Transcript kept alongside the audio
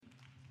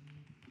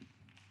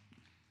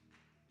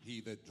He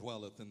that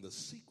dwelleth in the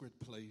secret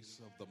place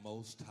of the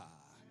Most High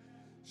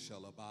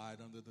shall abide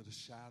under the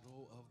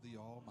shadow of the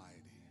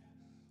Almighty.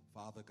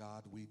 Father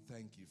God, we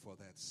thank you for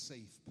that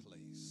safe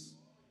place.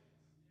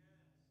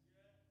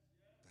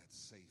 That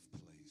safe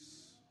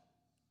place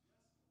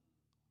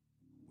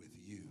with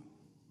you.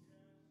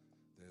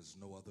 There's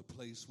no other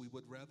place we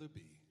would rather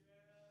be.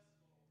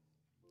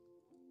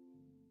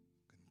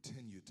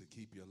 Continue to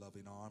keep your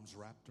loving arms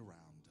wrapped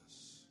around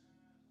us.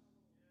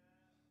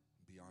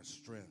 Be our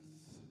strength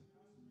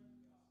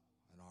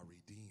and our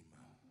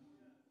Redeemer.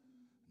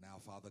 Now,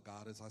 Father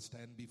God, as I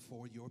stand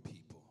before your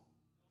people,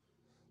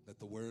 let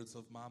the words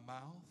of my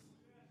mouth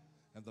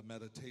and the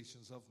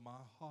meditations of my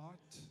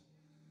heart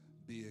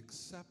be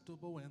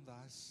acceptable in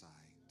thy sight.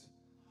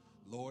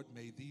 Lord,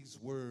 may these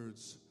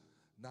words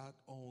not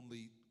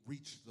only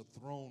reach the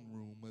throne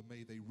room, but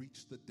may they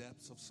reach the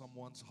depths of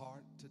someone's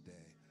heart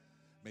today.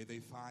 May they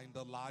find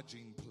a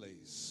lodging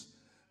place.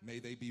 May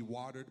they be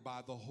watered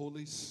by the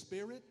Holy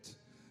Spirit,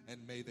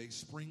 and may they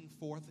spring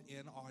forth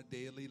in our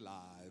daily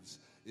lives,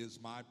 is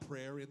my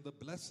prayer in the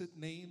blessed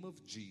name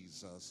of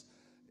Jesus.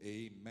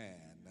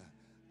 Amen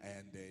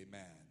and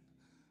amen.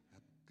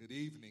 Good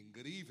evening,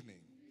 good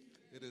evening.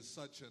 It is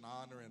such an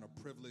honor and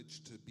a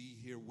privilege to be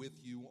here with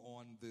you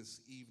on this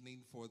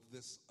evening for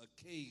this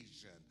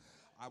occasion.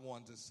 I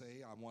want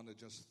to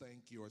just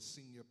thank your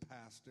senior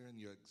pastor and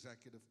your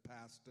executive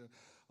pastor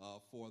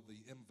for the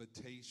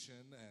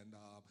invitation. And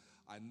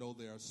I know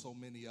there are so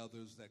many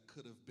others that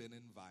could have been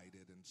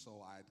invited. And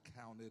so I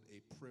count it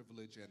a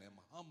privilege and am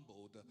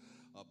humbled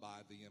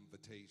by the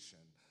invitation.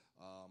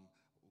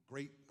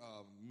 Great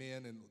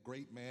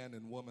man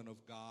and woman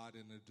of God,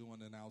 and they're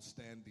doing an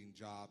outstanding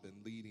job in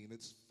leading.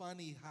 It's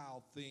funny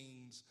how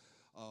things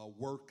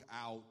work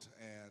out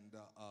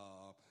and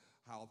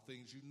how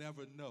things, you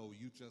never know.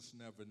 You just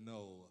never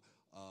know.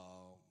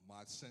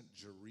 I sent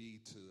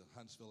Jeree to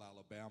Huntsville,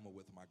 Alabama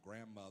with my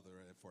grandmother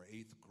for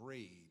 8th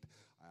grade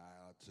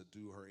to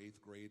do her 8th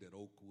grade at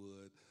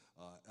Oakwood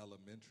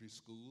Elementary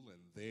School.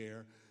 And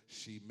there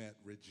she met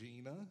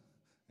Regina.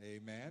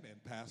 Amen.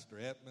 And Pastor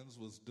Edmonds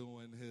was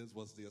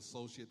the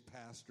associate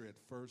pastor at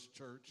First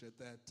Church at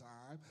that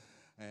time.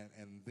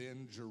 And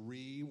then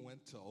Jeree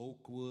went to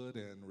Oakwood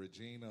and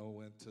Regina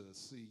went to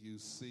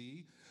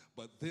CUC.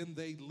 But then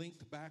they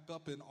linked back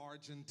up in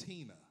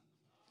Argentina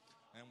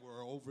and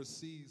were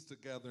overseas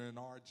together in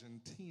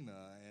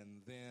Argentina.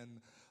 And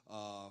then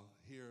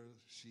here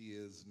she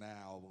is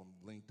now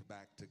linked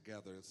back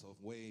together. It's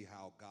a way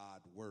how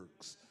God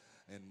works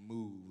and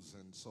moves.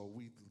 And so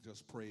we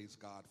just praise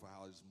God for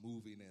how he's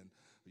moving in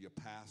your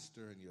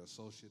pastor and your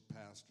associate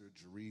pastor,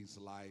 Jeree's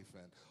life,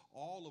 and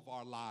all of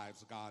our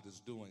lives. God is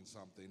doing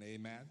something.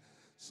 Amen.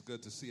 It's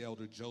good to see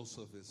Elder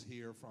Joseph is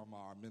here, from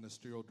our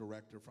ministerial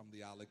director from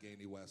the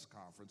Allegheny West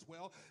Conference.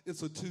 Well,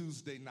 it's a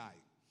Tuesday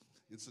night.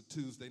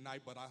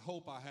 But I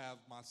hope I have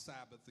my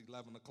Sabbath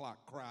 11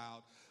 o'clock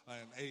crowd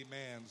and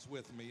amens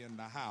with me in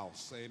the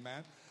house.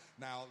 Amen.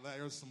 Now,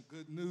 there's some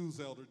good news,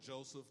 Elder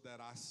Joseph, that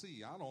I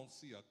see. I don't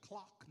see a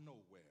clock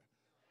nowhere.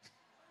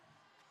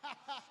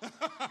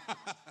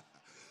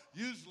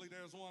 Usually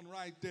there's one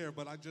right there,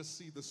 but I just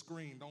see the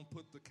screen. Don't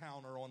put the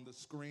counter on the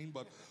screen,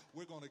 but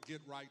we're going to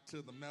get right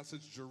to the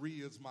message.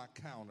 Jeree is my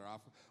counter.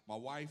 My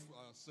wife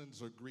sends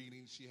her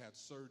greetings. She had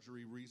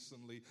surgery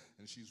recently,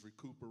 and she's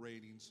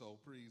recuperating, so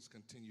please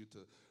continue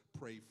to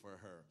pray for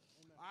her.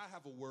 I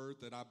have a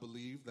word that I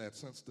believe that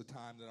since the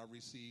time that I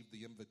received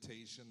the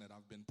invitation that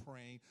I've been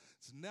praying,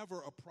 it's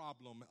never a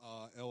problem,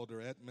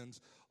 Elder Edmonds,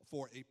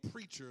 for a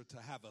preacher to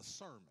have a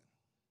sermon.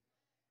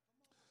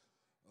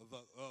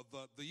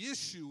 The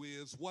issue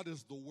is, what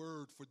is the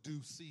word for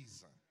due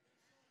season?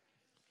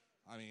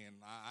 I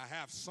mean, I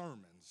have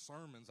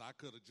sermons. I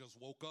could have just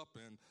woke up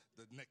and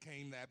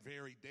came that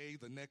very day,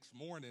 the next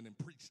morning, and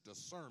preached a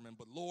sermon.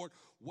 But Lord,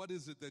 what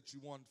is it that you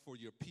want for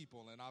your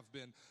people? And I've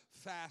been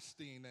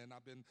fasting and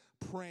I've been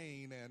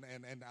praying,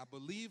 and I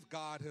believe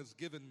God has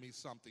given me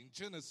something.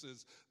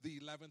 Genesis, the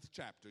 11th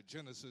chapter.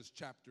 Genesis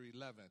chapter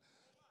 11.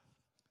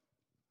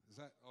 Is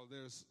that? Oh,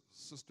 there's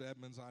Sister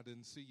Edmonds. I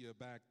didn't see you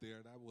back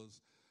there. That was.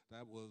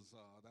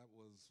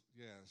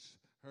 Yes.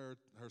 Her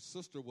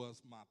sister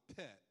was my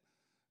pet.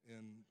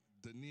 And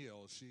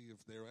Danielle,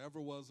 if there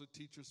ever was a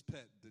teacher's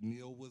pet,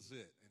 Danielle was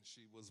it, and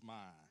she was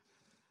mine.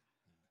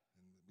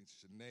 And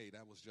Shanae,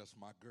 that was just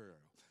my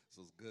girl.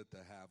 So it's good to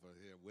have her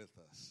here with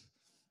us.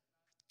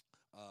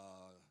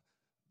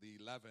 The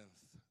 11th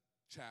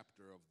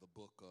chapter of the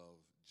book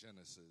of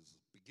Genesis,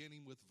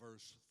 beginning with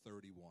verse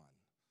 31.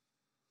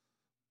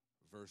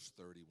 Verse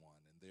 31,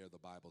 and there the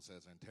Bible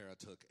says, and Terah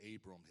took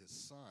Abram his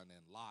son,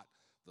 and Lot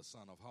the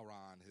son of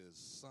Haran his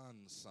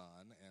son's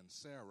son, and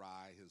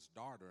Sarai his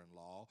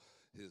daughter-in-law,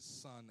 his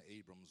son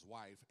Abram's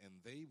wife, and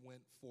they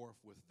went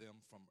forth with them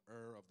from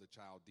Ur of the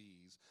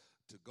Chaldees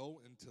to go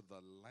into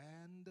the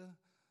land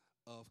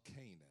of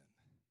Canaan.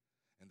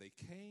 And they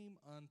came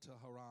unto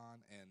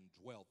Haran and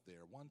dwelt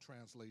there. One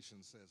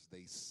translation says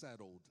they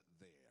settled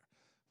there.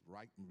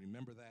 Right?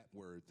 Remember that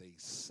word, they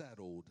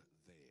settled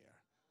there.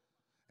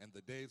 And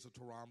the days of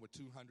Terah were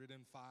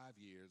 205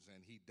 years,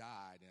 and he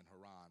died in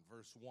Haran.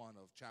 Verse 1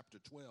 of chapter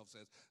 12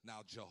 says,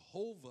 Now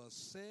Jehovah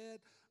said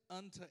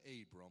unto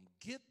Abram,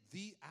 Get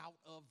thee out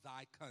of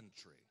thy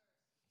country,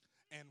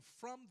 and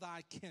from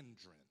thy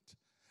kindred,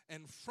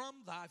 and from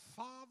thy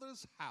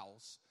father's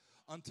house,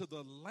 unto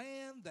the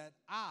land that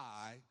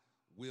I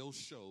will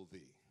show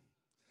thee.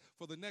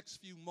 For the next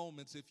few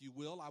moments, if you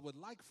will, I would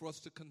like for us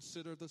to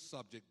consider the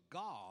subject.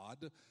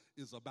 God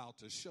is about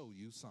to show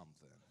you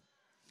something.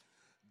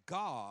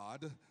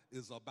 God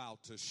is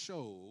about to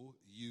show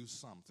you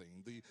something.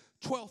 The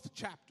 12th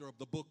chapter of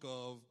the book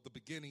of the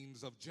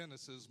beginnings of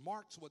Genesis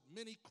marks what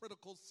many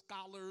critical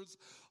scholars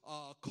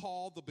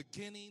call the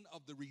beginning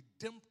of the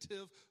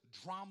redemptive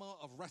drama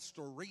of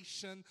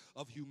restoration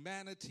of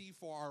humanity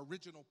for our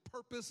original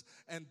purpose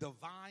and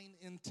divine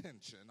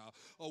intention.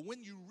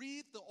 When you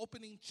read the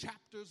opening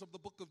chapters of the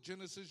book of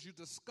Genesis, you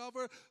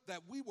discover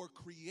that we were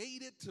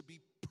created to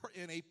be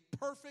in a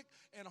perfect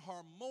and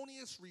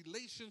harmonious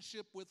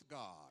relationship with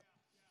God.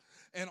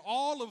 And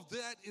all of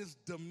that is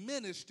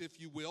diminished,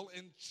 if you will,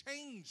 and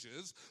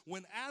changes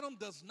when Adam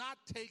does not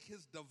take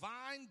his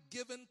divine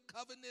given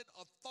covenant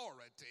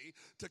authority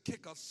to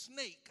kick a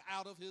snake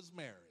out of his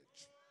marriage.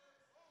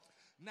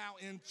 Now,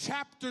 in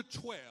chapter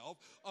 12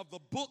 of the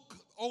book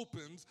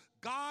opens,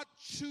 God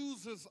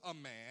chooses a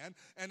man,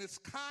 and it's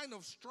kind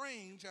of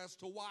strange as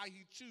to why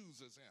he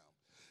chooses him.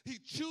 He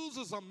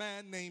chooses a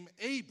man named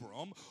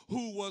Abram,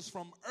 who was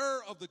from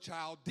Ur of the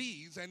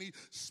Chaldees, and he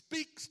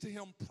speaks to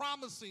him,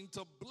 promising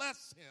to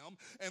bless him,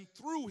 and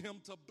through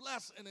him to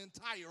bless an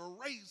entire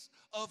race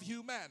of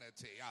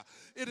humanity.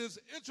 It is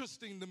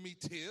interesting to me,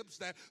 Tibbs,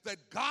 that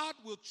God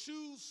will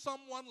choose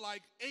someone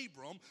like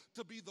Abram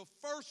to be the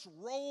first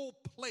role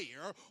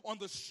player on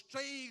the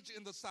stage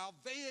in the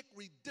salvific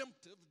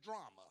redemptive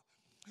drama.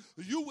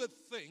 You would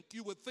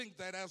think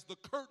that as the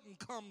curtain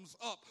comes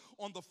up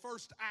on the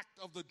first act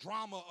of the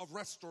drama of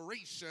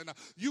restoration,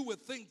 you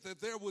would think that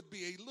there would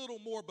be a little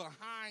more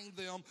behind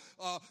them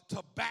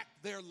to back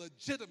their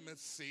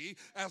legitimacy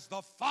as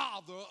the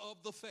father of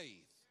the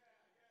faith.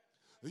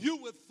 You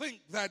would think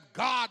that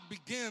God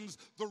begins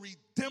the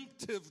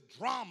redemptive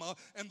drama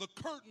and the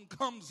curtain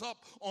comes up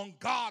on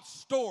God's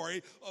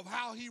story of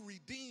how he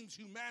redeems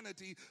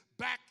humanity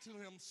back to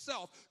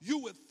himself. You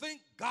would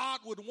think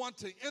God would want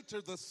to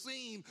enter the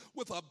scene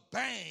with a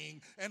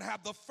bang and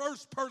have the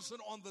first person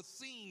on the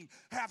scene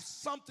have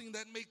something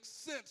that makes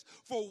sense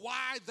for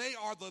why they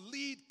are the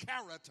lead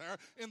character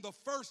in the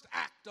first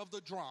act of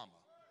the drama.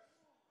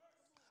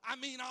 I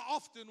mean, I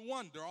often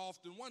wonder,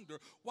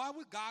 why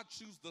would God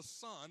choose the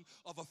son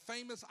of a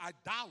famous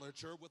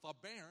idolater with a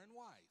barren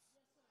wife?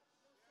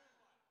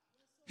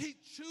 He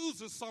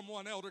chooses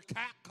someone, Elder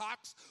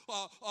Cox,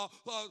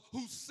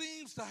 who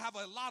seems to have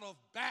a lot of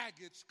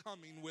baggage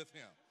coming with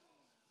him.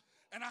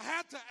 And I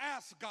had to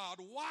ask God,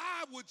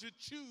 why would you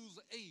choose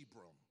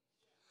Abram?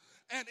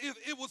 And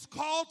it was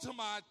called to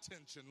my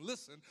attention,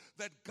 listen,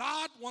 that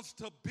God wants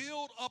to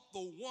build up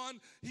the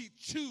one he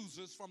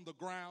chooses from the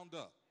ground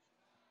up.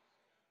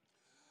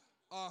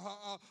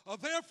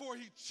 Therefore,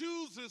 he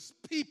chooses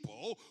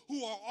people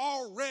who are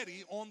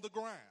already on the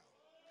ground.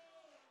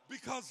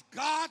 Because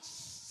God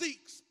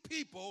seeks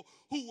people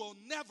who will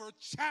never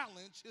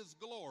challenge his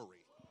glory.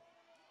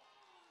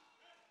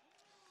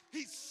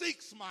 He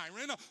seeks,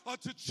 Myron,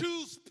 to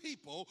choose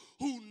people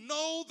who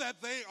know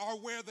that they are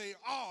where they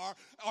are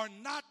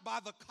not by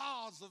the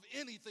cause of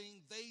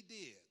anything they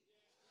did.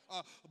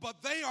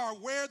 But they are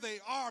where they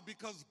are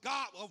because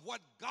of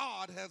what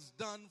God has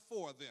done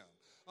for them.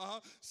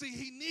 See,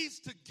 he needs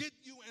to get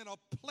you in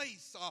a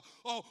place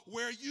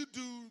where you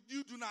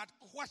do not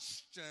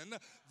question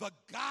the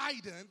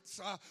guidance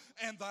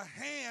and the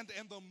hand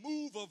and the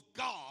move of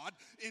God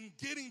in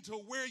getting to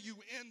where you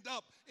end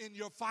up in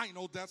your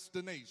final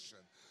destination.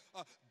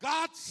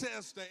 God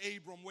says to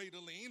Abram,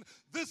 Wadaline,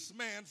 this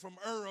man from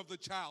Ur of the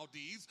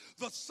Chaldees,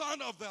 the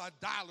son of the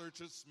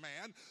idolatrous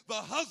man, the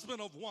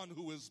husband of one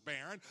who is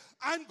barren,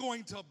 I'm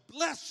going to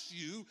bless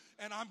you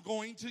and I'm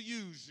going to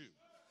use you.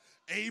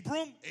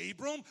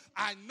 Abram,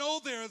 I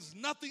know there is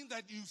nothing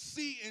that you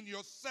see in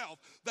yourself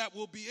that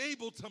will be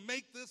able to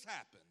make this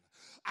happen.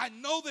 I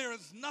know there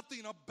is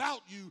nothing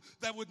about you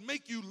that would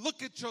make you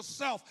look at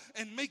yourself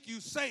and make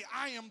you say,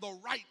 I am the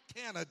right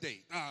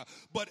candidate.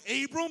 But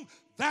Abram,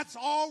 that's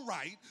all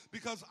right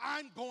because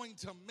I'm going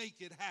to make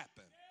it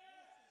happen.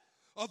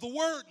 The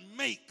word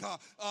make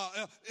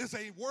is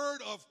a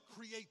word of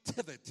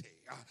creativity.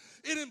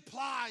 It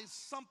implies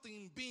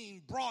something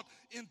being brought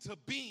into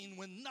being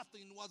when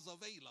nothing was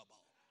available.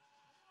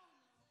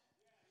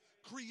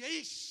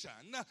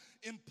 Creation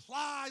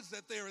implies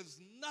that there is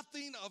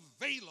nothing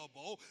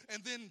available,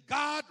 and then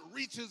God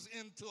reaches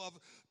into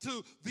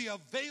the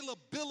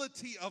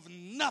availability of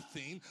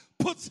nothing,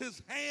 puts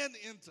his hand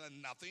into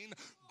nothing,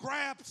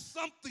 grabs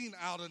something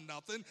out of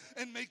nothing,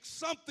 and makes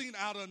something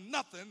out of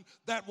nothing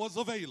that was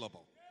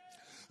available.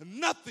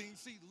 Nothing,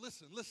 see,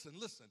 listen.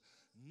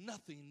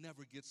 Nothing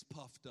never gets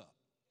puffed up.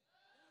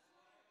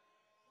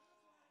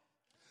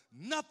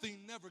 Nothing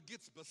never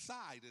gets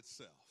beside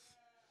itself.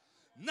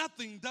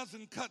 Nothing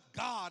doesn't cut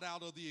God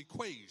out of the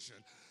equation.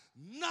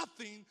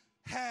 Nothing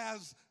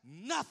has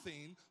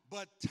nothing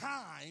but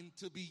time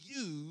to be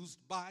used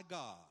by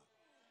God.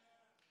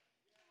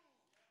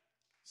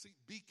 See,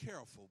 be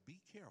careful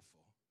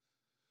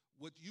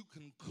what you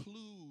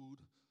conclude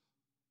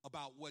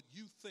about what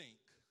you think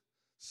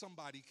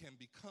somebody can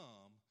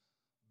become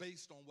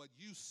based on what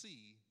you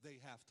see they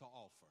have to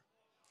offer.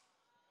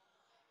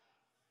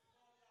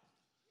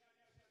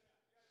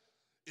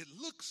 It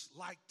looks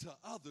like to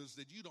others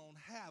that you don't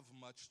have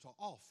much to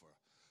offer,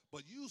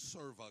 but you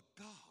serve a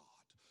God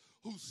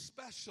who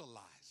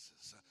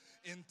specializes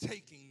in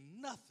taking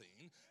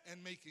nothing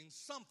and making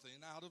something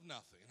out of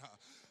nothing.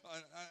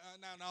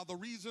 Now, the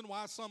reason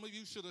why some of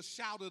you should have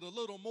shouted a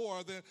little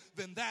more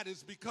than that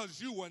is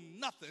because you were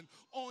nothing,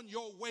 on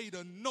your way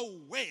to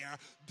nowhere,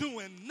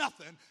 doing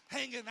nothing,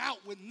 hanging out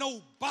with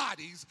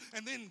nobodies,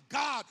 and then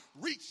God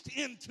reached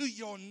into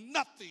your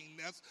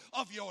nothingness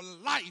of your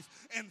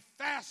life and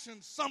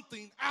fashioned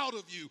something out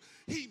of you.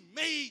 He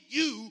made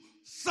you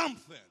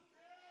something.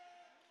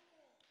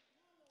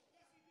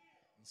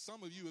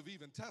 Some of you have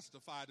even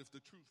testified, if the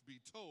truth be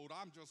told,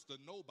 I'm just a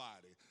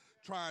nobody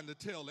trying to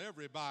tell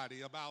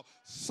everybody about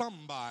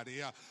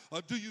somebody.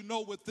 Do you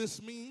know what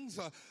this means?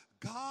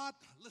 God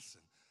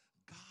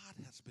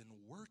has been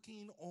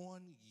working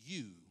on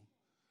you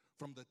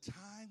from the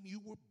time you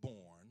were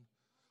born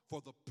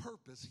for the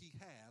purpose he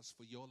has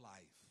for your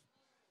life.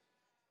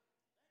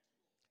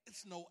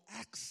 It's no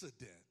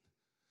accident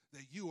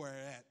that you are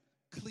at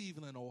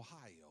Cleveland,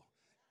 Ohio,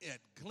 at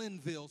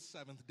Glenville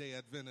Seventh-day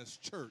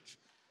Adventist Church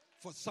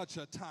for such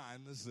a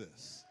time as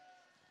this.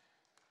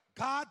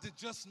 God did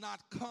just not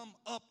come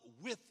up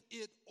with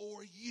it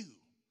or you.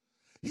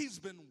 He's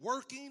been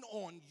working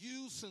on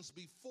you since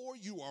before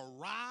you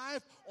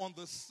arrived on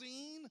the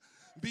scene,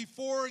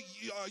 before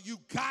you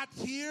got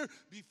here,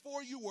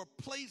 before you were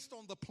placed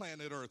on the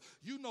planet Earth.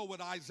 You know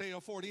what Isaiah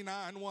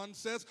 49:1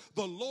 says,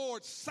 the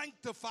Lord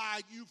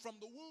sanctified you from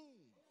the womb.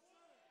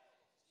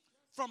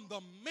 From the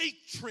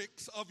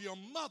matrix of your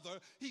mother,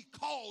 he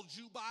called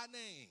you by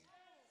name.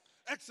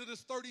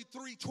 Exodus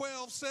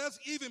 33:12 says,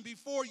 even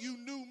before you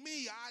knew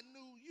me, I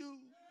knew you.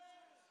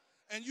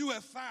 And you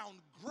have found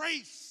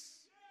grace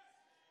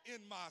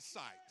in my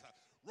sight.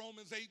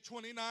 Romans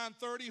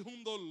 8:29-30,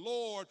 whom the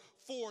Lord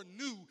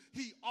foreknew,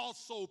 he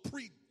also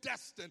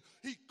predestined,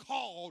 he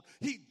called,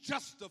 he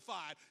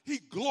justified, he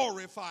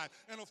glorified.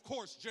 And of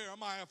course,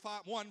 Jeremiah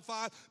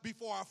 1:5,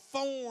 before I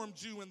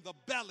formed you in the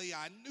belly,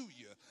 I knew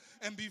you.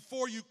 And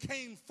before you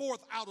came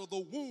forth out of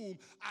the womb,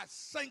 I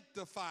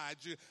sanctified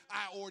you.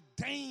 I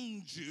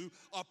ordained you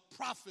a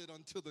prophet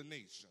unto the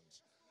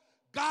nations.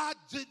 God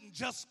didn't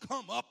just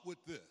come up with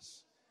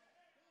this.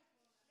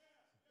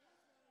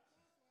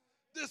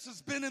 This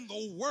has been in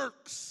the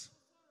works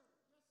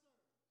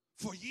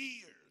for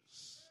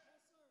years.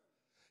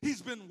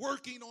 He's been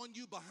working on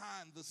you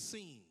behind the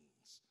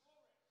scenes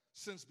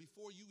since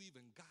before you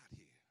even got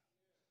here.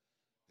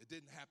 It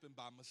didn't happen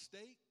by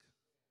mistake,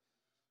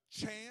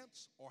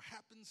 chance, or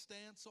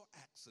happenstance, or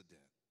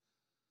accident.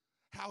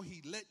 How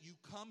he let you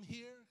come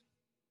here,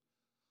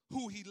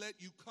 who he let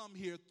you come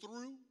here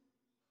through,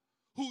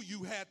 who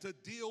you had to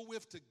deal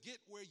with to get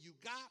where you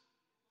got.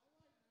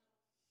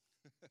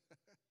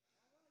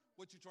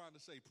 What you trying to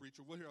say,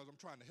 preacher? Well, here I'm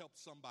trying to help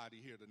somebody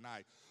here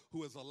tonight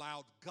who has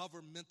allowed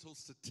governmental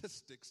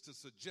statistics to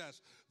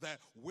suggest that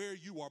where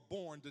you are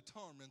born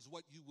determines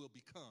what you will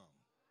become.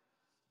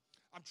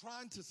 I'm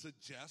trying to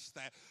suggest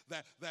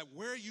that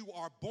where you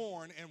are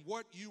born and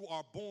what you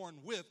are born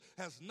with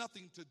has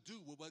nothing to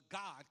do with what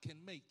God can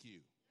make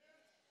you.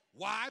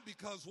 Why?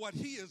 Because what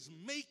he is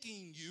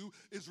making you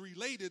is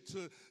related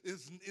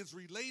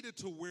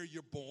to where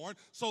you're born,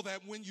 so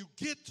that when you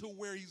get to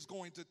where he's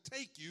going to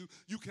take you,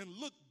 you can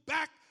look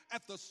back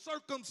at the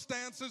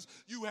circumstances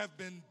you have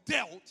been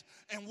dealt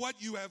and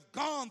what you have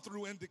gone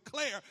through and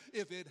declare,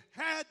 if it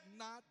had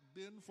not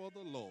been for the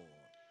Lord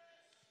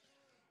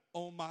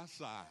on my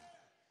side.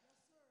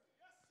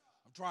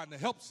 I'm trying to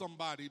help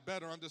somebody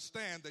better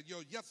understand that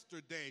your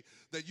yesterday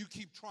that you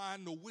keep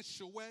trying to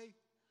wish away.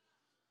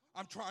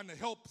 I'm trying to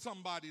help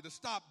somebody to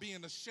stop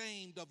being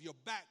ashamed of your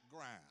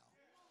background.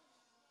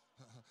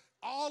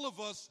 All of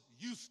us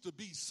used to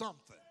be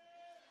something.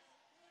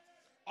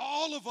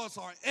 All of us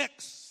are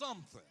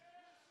ex-something.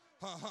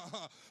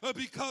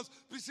 Because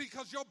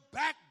your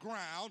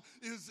background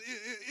is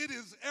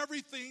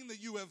everything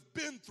that you have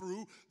been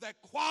through that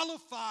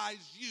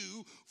qualifies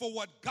you for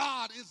what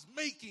God is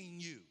making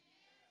you.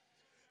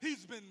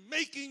 He's been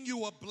making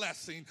you a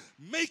blessing,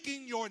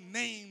 making your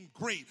name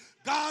great.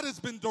 God has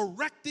been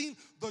directing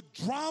the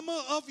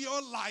drama of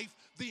your life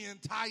the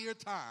entire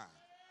time.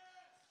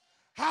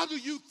 How do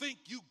you think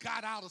you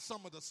got out of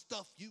some of the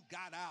stuff you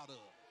got out of?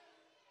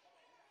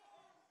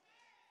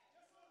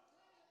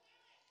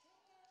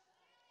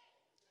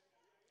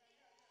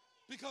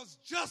 Because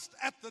just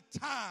at the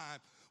time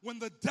when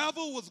the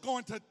devil was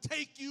going to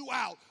take you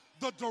out,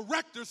 the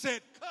director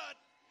said, cut.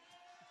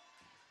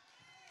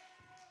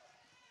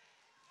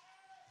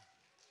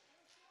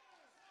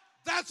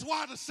 That's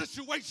why the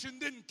situation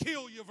didn't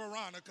kill you,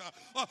 Veronica,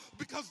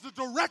 because the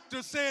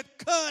director said,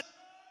 cut.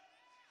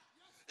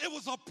 It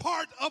was a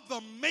part of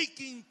the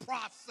making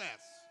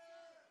process.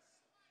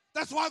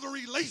 That's why the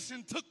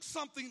relation took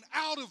something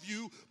out of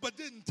you but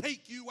didn't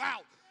take you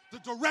out. The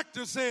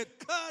director said,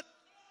 cut.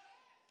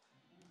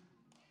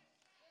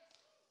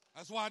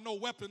 That's why no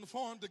weapon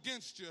formed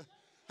against you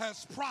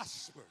has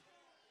prospered.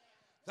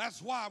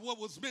 That's why what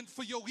was meant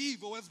for your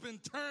evil has been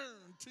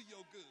turned to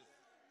your good.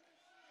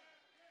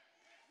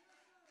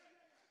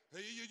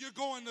 You're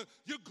going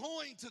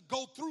to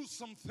go through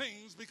some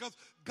things because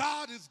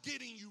God is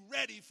getting you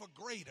ready for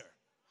greater.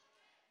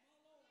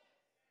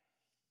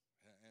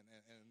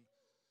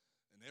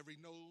 And every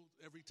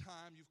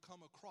time you've come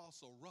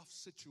across a rough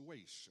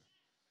situation,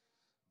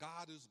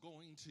 God is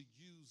going to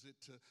use it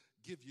to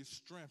give you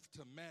strength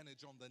to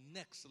manage on the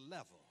next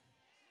level.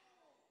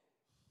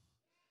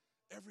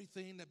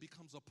 Everything that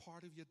becomes a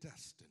part of your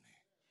destiny.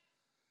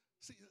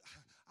 See,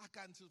 I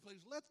got into the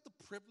place, let the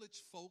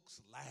privileged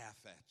folks laugh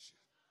at you.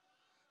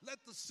 Let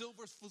the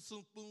silver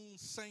spoon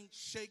saints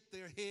shake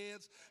their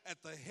heads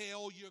at the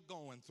hell you're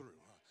going through.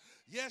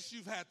 Yes,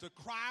 you've had to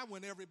cry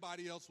when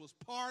everybody else was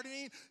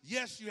partying.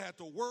 Yes, you had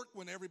to work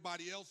when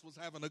everybody else was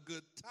having a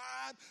good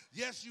time.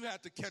 Yes, you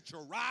had to catch a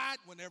ride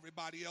when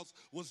everybody else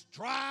was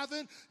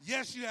driving.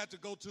 Yes, you had to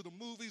go to the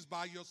movies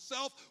by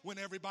yourself when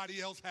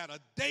everybody else had a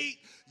date.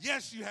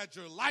 Yes, you had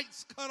your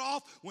lights cut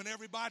off when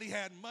everybody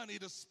had money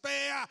to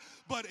spare.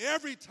 But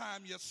every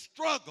time you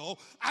struggle,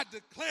 I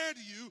declare to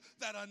you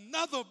that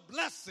another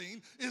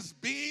blessing is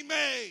being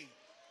made.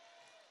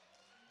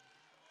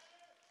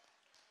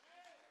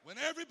 When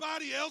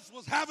everybody else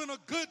was having a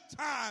good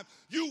time,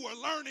 you were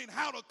learning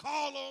how to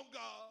call on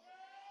God.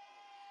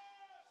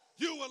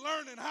 You were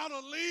learning how to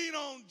lean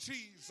on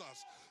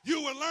Jesus.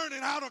 You were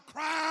learning how to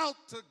cry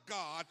out to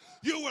God.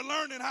 You were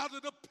learning how to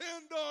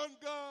depend on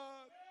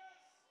God.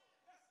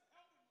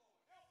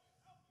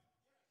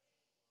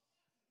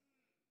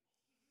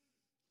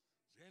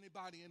 Is there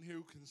anybody in here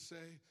who can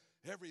say,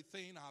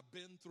 everything I've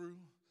been through,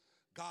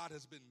 God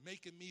has been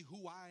making me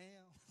who I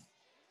am?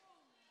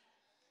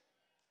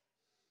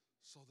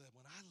 So that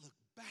when I look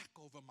back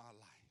over my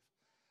life,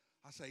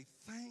 I say,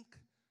 thank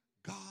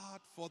God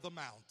for the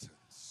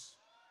mountains.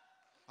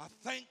 I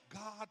thank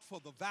God for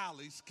the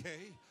valleys,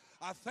 Kay.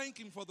 I thank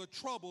him for the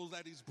troubles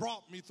that he's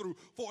brought me through.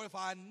 For if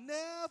I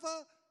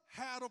never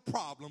had a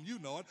problem, you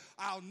know it,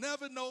 I'll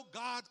never know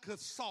God could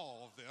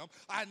solve them.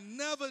 I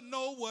never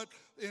know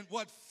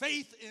what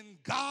faith in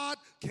God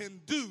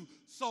can do.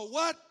 So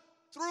what?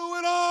 Through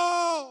it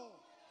all,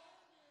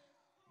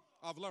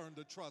 I've learned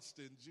to trust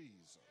in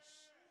Jesus.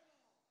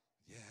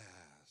 Yes.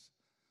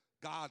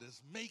 God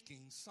is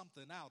making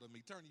something out of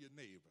me. Turn to your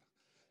neighbor.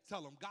 Tell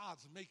him,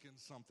 God's making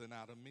something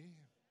out of me.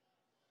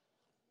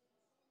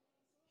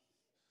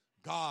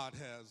 God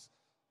has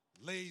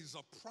lays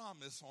a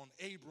promise on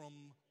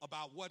Abram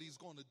about what he's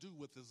going to do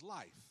with his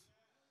life.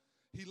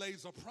 He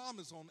lays a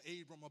promise on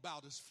Abram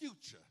about his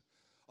future,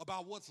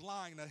 about what's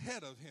lying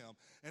ahead of him.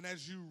 And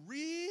as you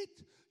read,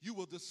 you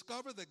will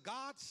discover that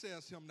God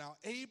says to him, now,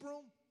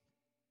 Abram,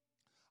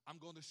 I'm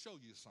going to show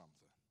you something.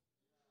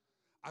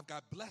 I've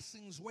got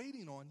blessings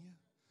waiting on you,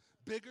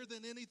 bigger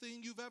than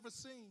anything you've ever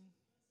seen.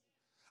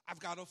 I've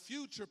got a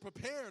future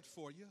prepared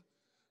for you,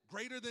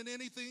 greater than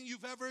anything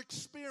you've ever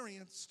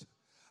experienced.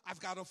 I've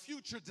got a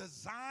future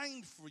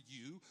designed for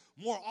you,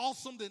 more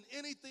awesome than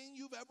anything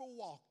you've ever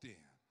walked in.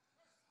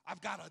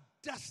 I've got a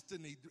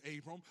destiny,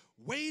 Abram,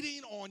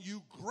 waiting on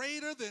you,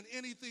 greater than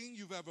anything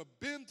you've ever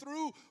been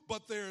through.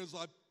 But there's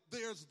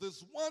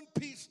this one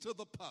piece to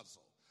the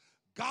puzzle.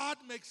 God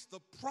makes the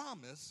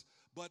promise,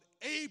 but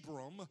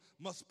Abram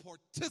must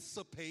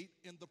participate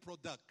in the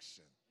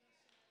production.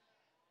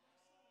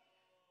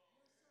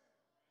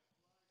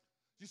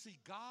 You see,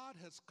 God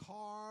has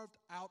carved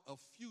out a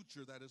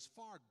future that is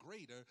far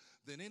greater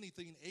than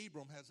anything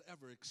Abram has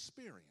ever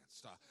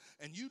experienced.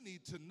 And you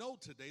need to know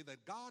today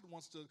that God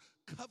wants to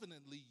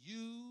covenantally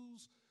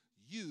use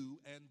you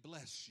and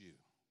bless you.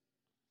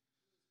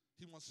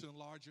 He wants to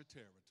enlarge your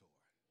territory.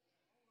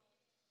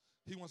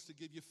 He wants to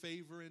give you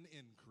favor and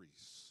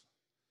increase.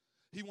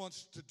 He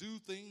wants to do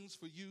things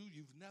for you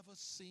you've never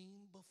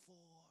seen before.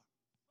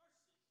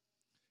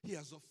 He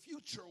has a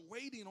future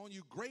waiting on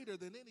you greater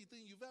than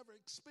anything you've ever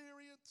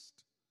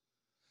experienced.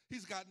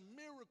 He's got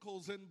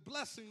miracles and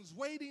blessings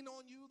waiting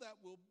on you that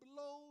will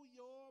blow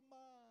your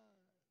mind.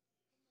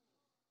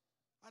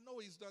 I know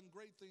he's done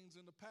great things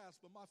in the past,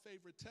 but my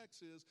favorite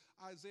text is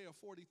Isaiah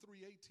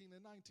 43:18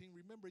 and 19.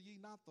 Remember ye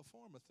not the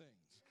former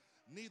things,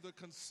 neither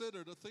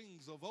consider the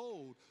things of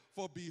old.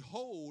 For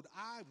behold,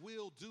 I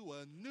will do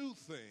a new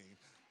thing.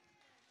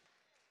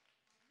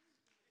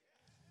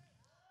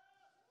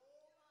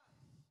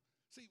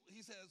 See,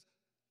 he says,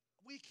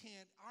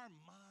 our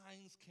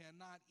minds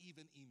cannot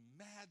even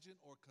imagine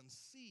or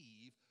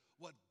conceive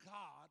what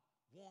God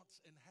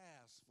wants and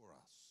has for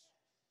us.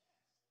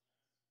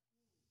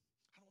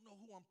 I don't know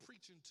who I'm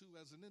preaching to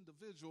as an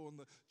individual in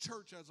the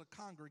church as a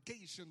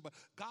congregation, but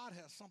God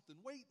has something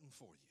waiting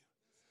for you.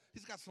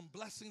 He's got some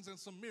blessings and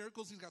some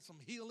miracles. He's got some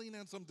healing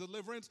and some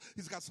deliverance.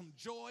 He's got some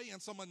joy and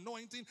some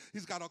anointing.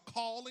 He's got a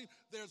calling.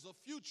 There's a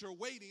future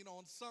waiting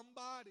on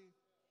somebody.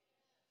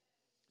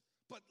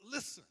 But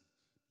listen,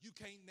 you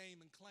can't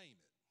name and claim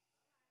it.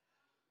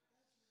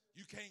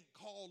 You can't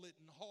call it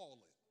and haul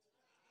it.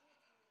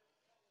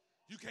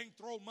 You can't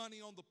throw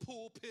money on the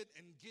pulpit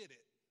and get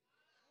it.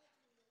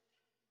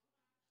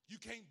 You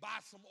can't buy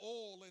some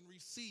oil and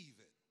receive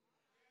it.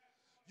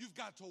 You've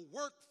got to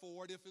work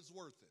for it if it's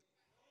worth it.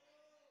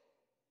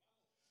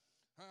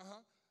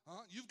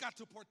 You've got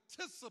to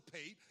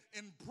participate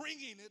in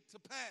bringing it to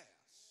pass.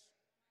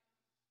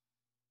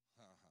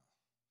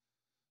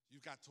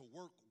 You've got to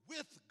work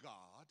with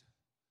God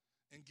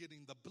and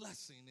getting the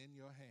blessing in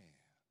your hand.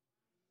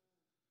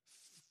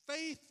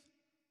 Faith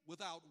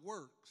without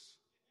works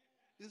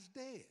is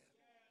dead.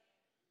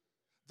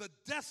 The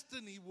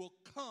destiny will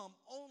come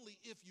only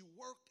if you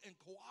work and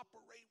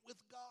cooperate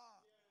with God.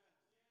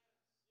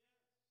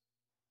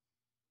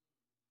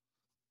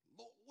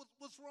 Lord,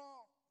 what's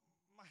wrong?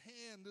 My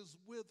hand is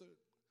withered.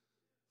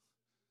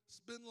 It's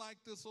been like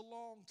this a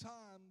long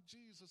time.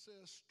 Jesus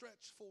says,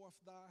 stretch forth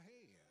thy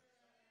hand.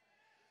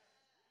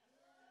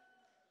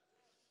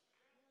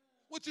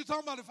 What you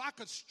talking about? If I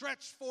could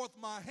stretch forth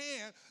my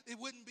hand, it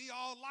wouldn't be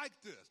all like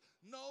this.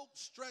 No,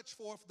 stretch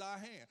forth thy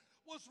hand.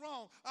 What's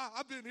wrong?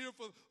 I've been here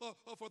for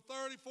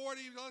 30,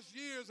 40 plus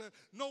years and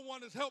no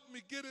one has helped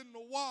me get in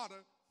the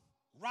water.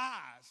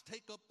 Rise,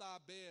 take up thy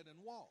bed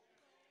and walk.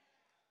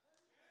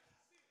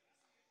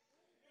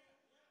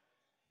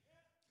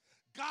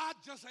 God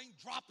just ain't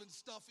dropping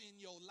stuff in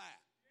your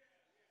lap.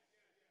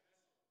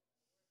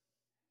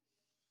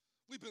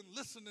 We've been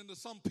listening to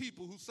some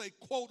people who say,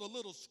 quote a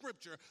little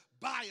scripture,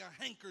 buy a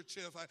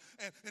handkerchief,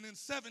 and in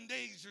 7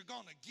 days you're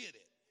going to get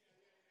it.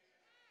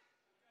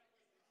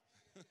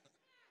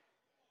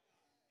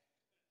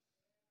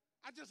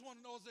 I just want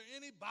to know, is there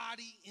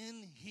anybody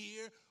in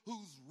here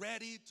who's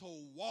ready to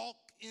walk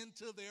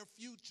into their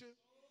future?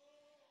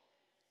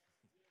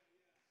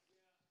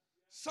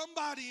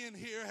 Somebody in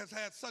here has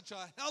had such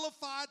a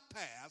hellified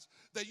past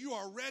that you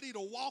are ready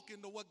to walk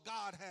into what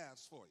God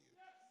has for you.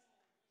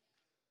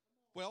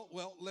 Well,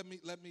 let me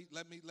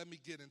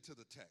get into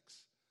the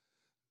text.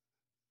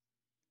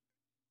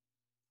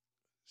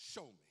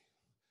 Show me.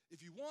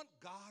 If you want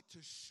God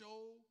to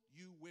show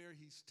you where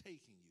he's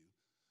taking you,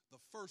 the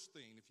first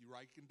thing, if you're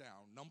writing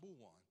down, number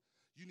one,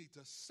 you need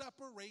to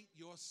separate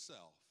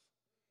yourself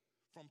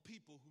from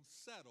people who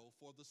settle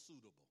for the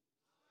suitable.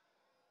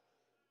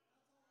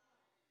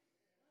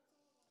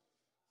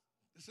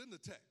 It's in the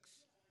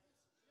text.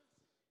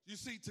 You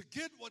see, to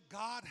get what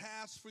God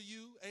has for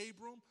you,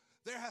 Abram,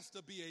 there has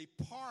to be a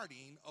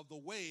parting of the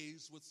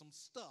ways with some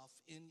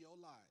stuff in your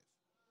life.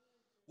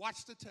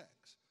 Watch the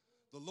text.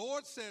 The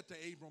Lord said to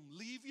Abram,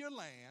 leave your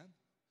land,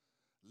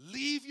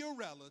 leave your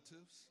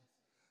relatives,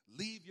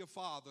 leave your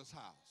father's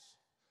house.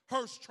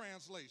 Hurst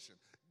translation,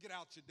 get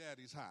out your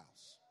daddy's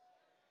house.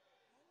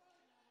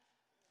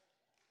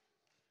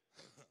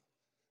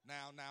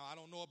 Now, I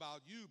don't know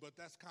about you, but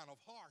that's kind of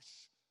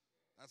harsh.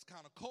 That's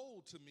kind of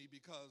cold to me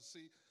because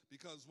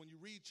when you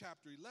read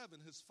chapter 11,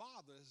 his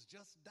father has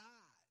just died.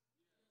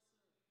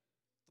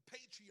 The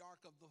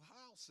patriarch of the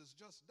house has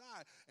just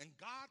died. And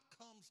God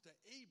comes to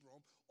Abram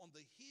on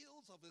the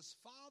heels of his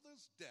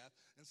father's death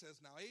and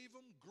says, now,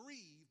 Abram,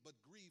 grieve, but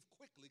grieve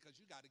quickly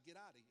because you got to get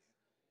out of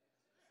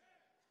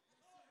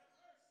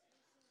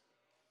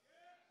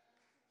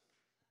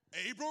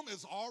here. Abram,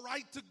 is all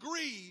right to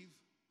grieve,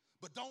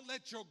 but don't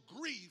let your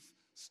grief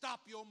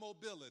stop your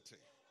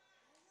mobility.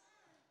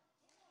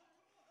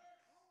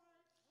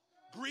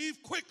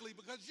 Grieve quickly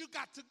because you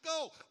got to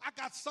go. I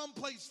got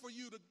someplace for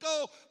you to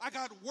go. I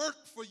got work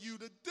for you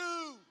to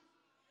do.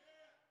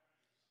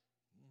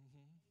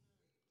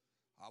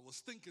 I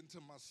was thinking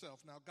to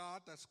myself, now,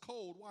 God, that's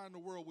cold. Why in the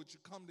world would you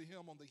come to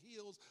him on the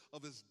heels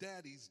of his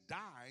daddy's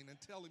dying and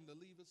tell him to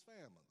leave his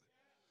family?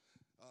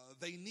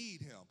 They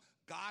need him.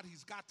 God,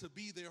 he's got to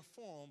be there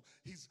for them.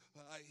 He's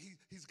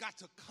got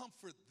to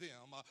comfort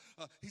them.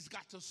 He's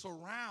got to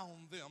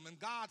surround them. And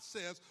God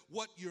says,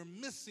 what you're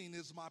missing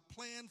is my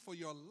plan for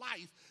your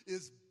life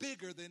is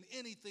bigger than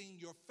anything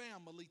your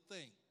family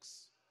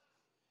thinks.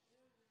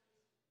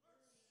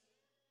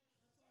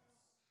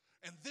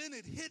 And then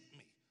it hit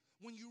me.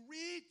 When you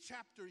read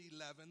chapter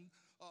 11,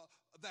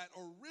 that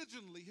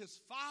originally his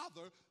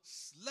father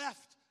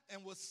left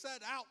and was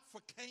set out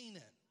for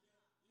Canaan.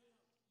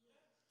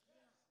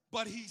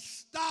 But he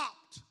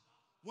stopped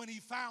when he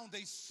found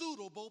a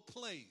suitable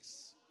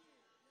place.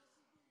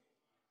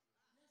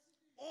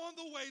 On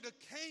the way to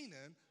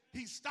Canaan,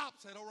 he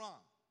stops at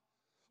Haran.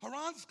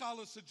 Haran,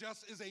 scholars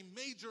suggest, is a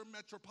major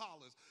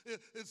metropolis.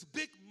 It's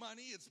big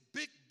money, it's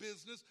big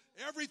business,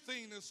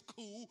 everything is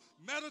cool,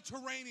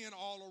 Mediterranean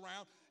all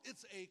around.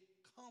 It's a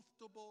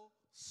comfortable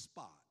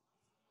spot.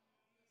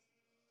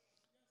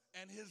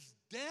 And his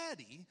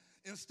daddy,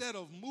 instead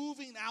of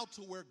moving out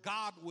to where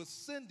God was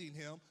sending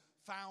him,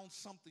 found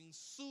something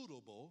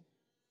suitable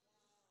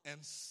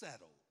and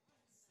settled.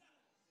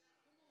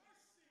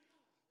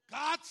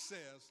 God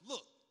says,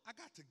 look, I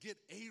got to get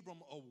Abram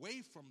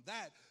away from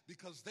that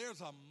because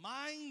there's a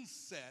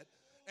mindset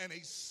and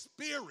a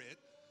spirit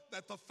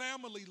that the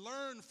family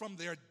learned from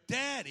their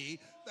daddy,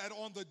 that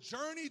on the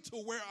journey to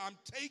where I'm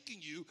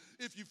taking you,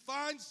 if you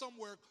find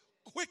somewhere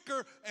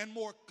quicker and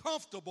more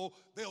comfortable,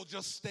 they'll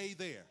just stay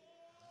there.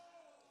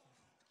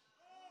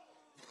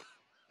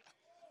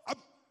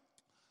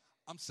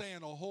 I'm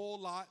saying a whole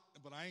lot,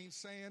 but I ain't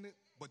saying it,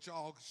 but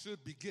y'all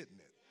should be getting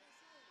it.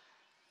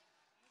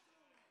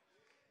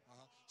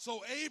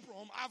 So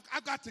Abram,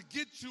 I've got to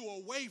get you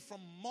away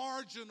from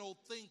marginal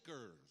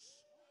thinkers.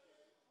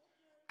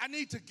 I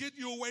need to get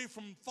you away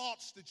from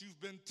thoughts that you've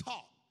been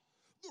taught.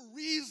 The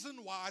reason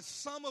why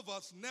some of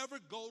us never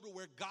go to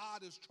where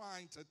God is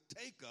trying to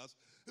take us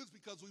is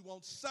because we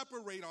won't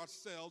separate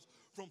ourselves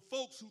from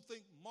folks who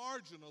think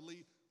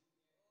marginally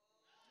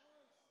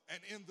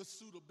and in the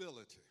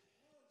suitability.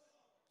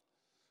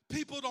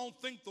 People don't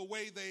think the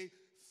way they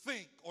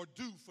think or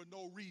do for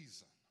no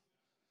reason.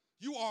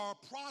 You are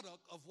a product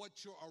of what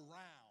you're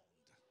around.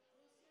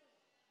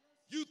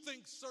 You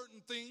think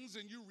certain things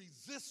and you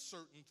resist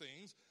certain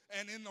things.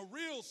 And in the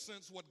real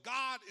sense, what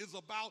God is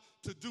about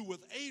to do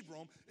with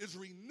Abram is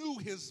renew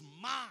his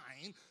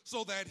mind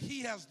so that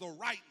he has the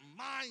right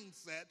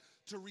mindset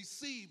to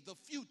receive the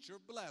future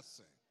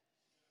blessing.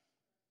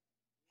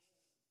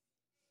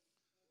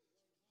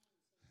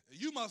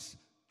 You must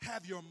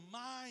have your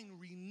mind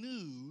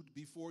renewed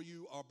before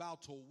you are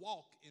about to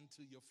walk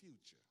into your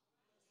future.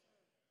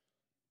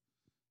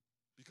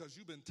 Because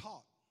you've been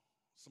taught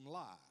some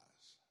lies.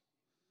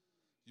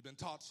 You've been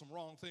taught some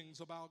wrong things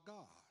about God.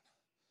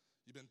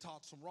 You've been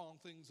taught some wrong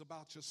things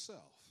about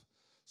yourself.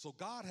 So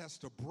God has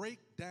to break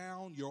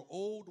down your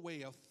old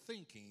way of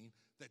thinking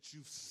that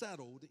you've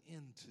settled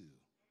into.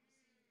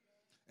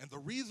 And the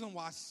reason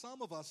why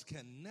some of us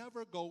can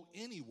never go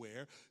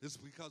anywhere is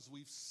because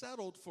we've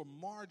settled for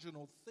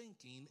marginal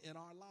thinking in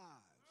our lives.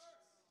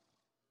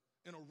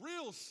 In a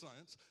real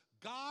sense,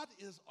 God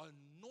is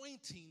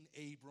anointing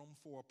Abram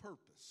for a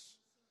purpose.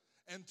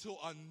 And to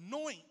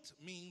anoint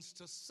means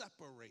to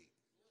separate.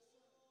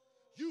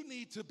 You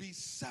need to be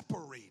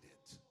separated.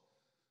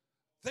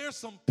 There's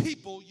some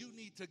people you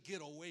need to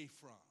get away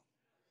from.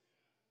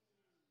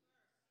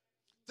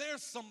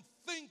 There's some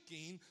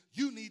thinking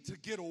you need to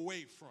get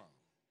away from.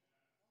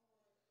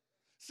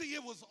 See,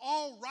 it was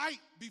all right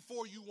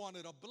before you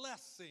wanted a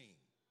blessing.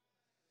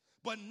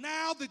 But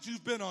now that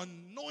you've been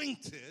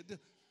anointed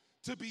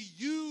to be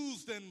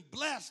used and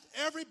blessed,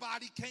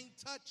 everybody can't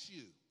touch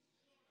you.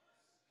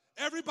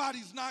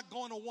 Everybody's not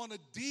going to want to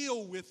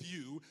deal with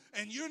you,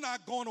 and you're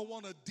not going to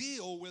want to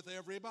deal with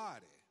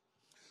everybody.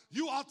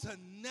 You ought to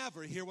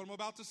never, hear what I'm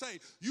about to say,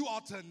 you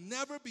ought to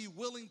never be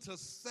willing to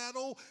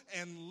settle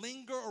and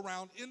linger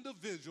around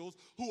individuals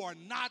who are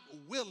not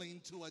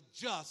willing to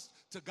adjust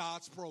to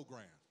God's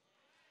program.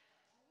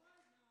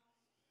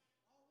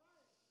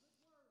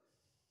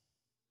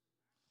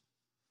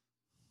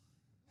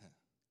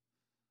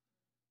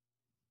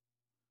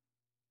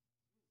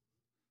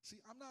 See,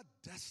 I'm not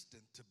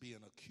destined to be in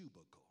a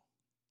cubicle.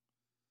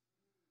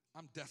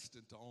 I'm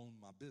destined to own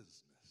my business.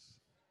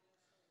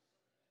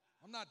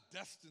 I'm not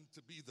destined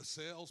to be the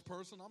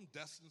salesperson. I'm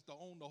destined to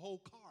own the whole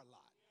car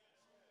lot.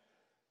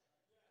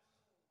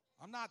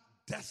 I'm not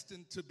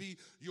destined to be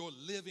your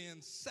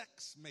live-in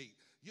sex mate.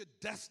 You're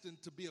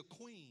destined to be a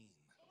queen.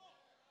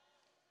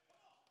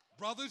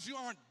 Brothers, you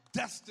aren't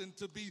destined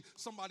to be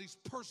somebody's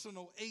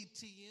personal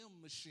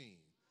ATM machine.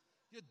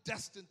 You're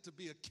destined to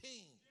be a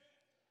king.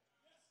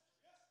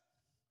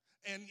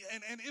 And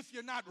if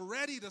you're not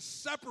ready to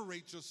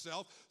separate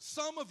yourself,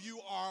 some of you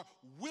are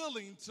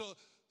willing to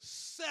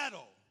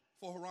settle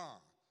for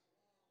Haran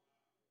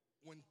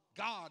when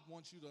God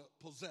wants you to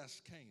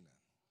possess Canaan.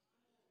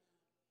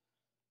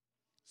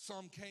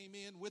 Some came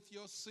in with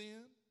your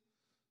sin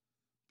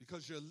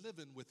because you're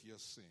living with your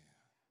sin.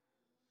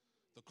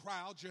 The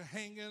crowd you're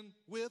hanging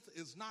with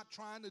is not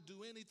trying to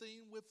do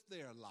anything with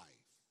their life.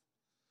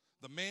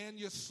 The man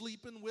you're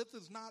sleeping with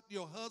is not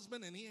your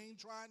husband, and he ain't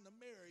trying to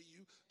marry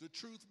you, the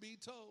truth be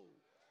told.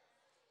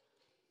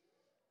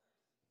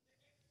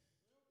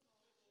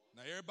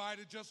 Now,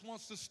 everybody just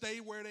wants to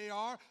stay where they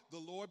are. The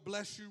Lord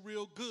bless you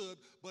real good.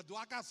 But do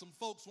I got some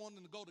folks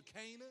wanting to go to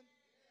Canaan?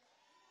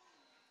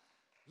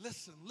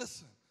 Listen.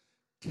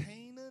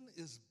 Canaan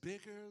is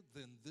bigger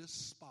than this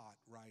spot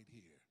right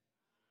here.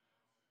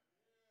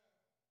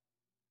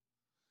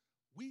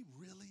 We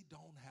really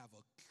don't have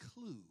a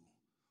clue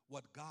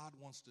what God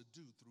wants to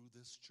do through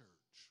this church.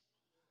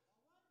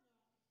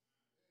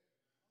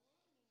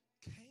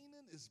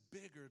 Canaan is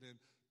bigger than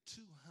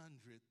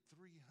 200,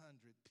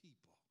 300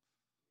 people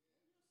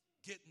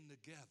getting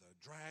together,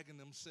 dragging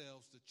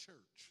themselves to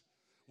church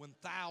when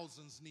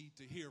thousands need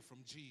to hear from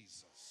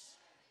Jesus.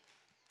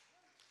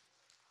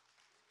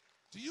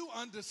 Do you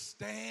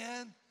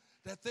understand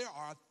that there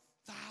are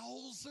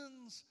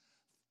thousands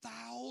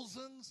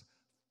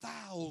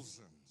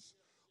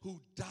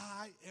who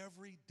die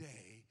every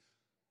day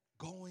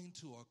going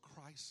to a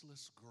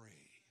Christless grave?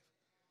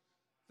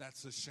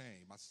 That's a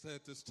shame. I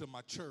said this to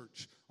my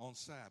church on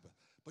Sabbath.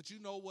 But you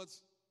know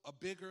what's a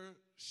bigger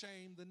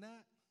shame than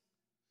that?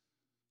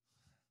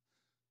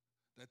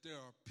 that there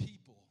are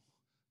people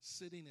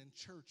sitting in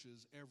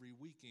churches every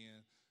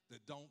weekend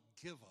that don't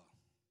give up,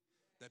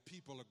 that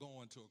people are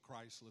going to a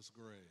Christless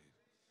grave.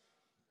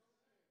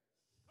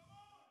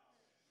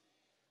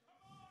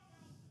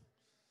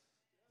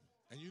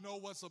 And you know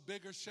what's a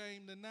bigger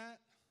shame than that?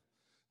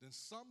 Then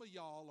some of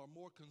y'all are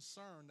more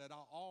concerned that I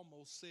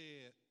almost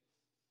said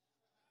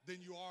than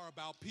you are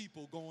about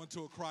people going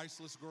to a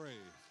Christless grave.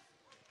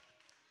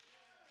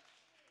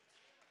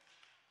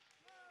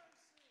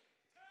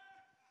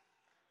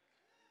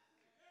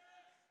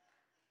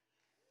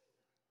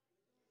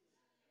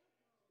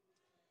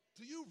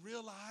 Do you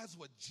realize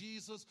what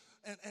Jesus,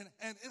 and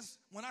it's,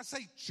 when I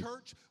say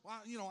church,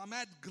 well, I'm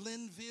at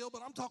Glenville,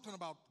 but I'm talking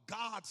about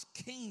God's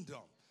kingdom.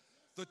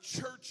 The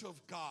church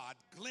of God,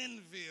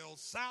 Glenville,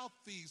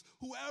 Southeast,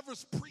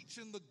 whoever's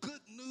preaching the good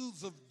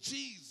news of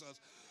Jesus.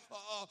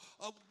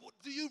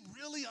 Do you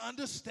really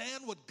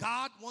understand what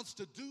God wants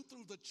to do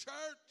through the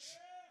church?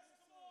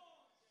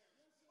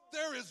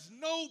 There is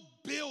no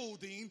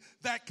building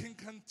that can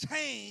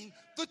contain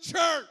the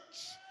church.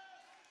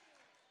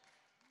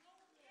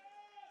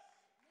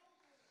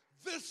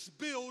 This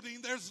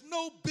building, there's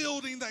no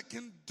building that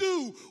can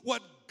do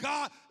what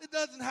God, it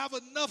doesn't have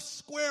enough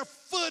square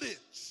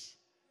footage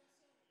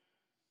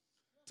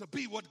to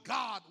be what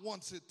God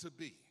wants it to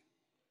be.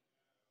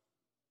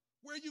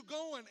 Where you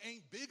going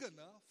ain't big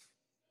enough.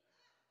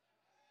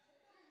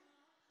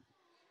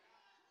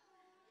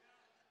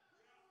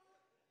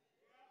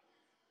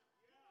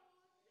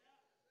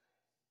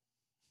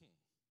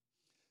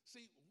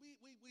 See, we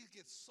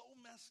get so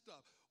messed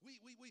up. We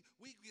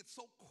get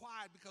so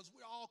quiet because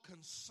we're all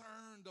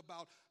concerned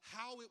about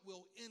how it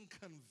will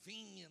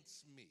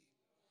inconvenience me.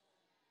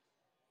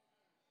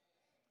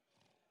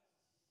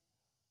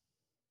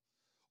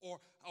 Or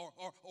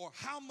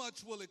how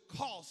much will it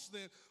cost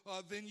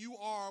than you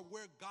are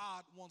where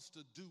God wants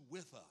to do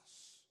with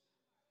us.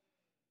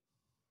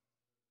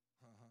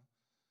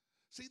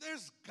 See,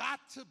 there's got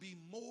to be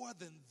more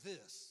than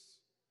this.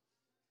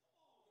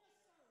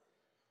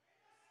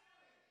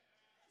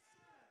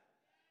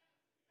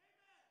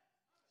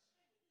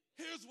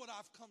 Here's what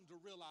I've come to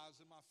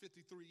realize in my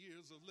 53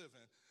 years of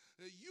living.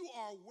 You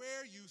are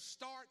where you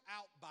start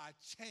out by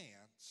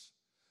chance.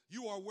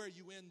 You are where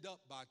you end up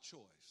by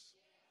choice.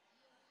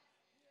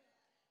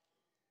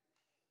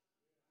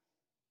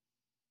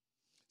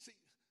 See,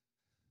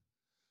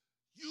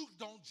 you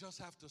don't just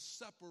have to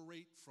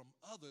separate from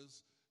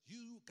others.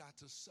 You got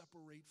to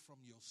separate from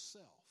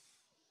yourself.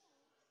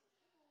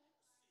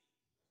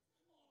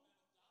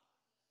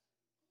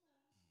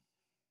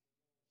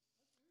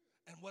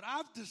 And what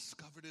I've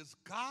discovered is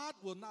God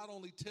will not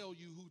only tell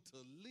you who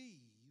to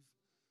leave,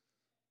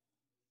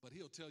 but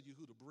he'll tell you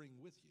who to bring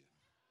with you.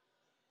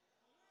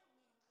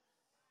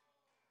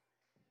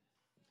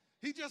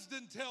 He just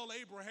didn't tell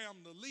Abraham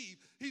to leave.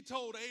 He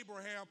told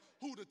Abraham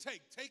who to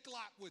take. Take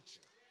Lot with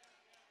you.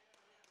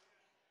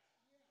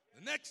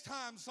 The next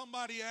time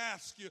somebody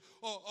asks you,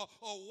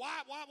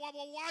 why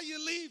are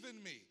you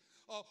leaving me?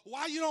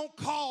 Why you don't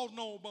call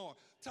no more?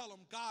 Tell them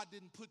God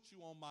didn't put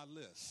you on my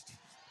list.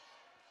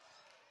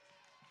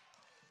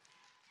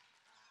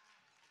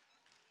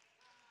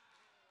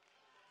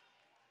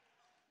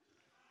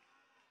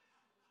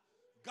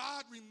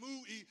 God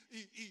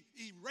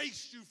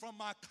erased you from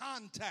my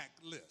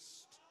contact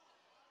list.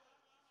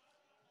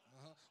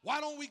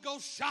 Why don't we go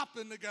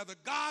shopping together?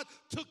 God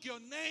took your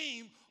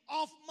name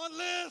off my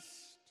list.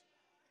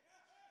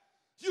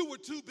 You were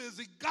too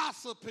busy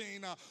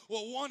gossiping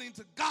or wanting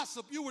to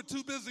gossip. You were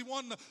too busy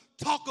wanting to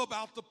talk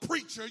about the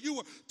preacher. You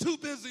were too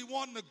busy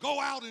wanting to go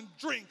out and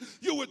drink.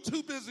 You were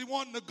too busy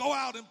wanting to go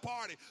out and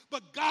party.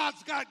 But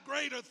God's got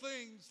greater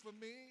things for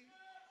me.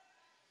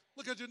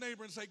 Look at your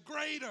neighbor and say,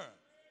 greater.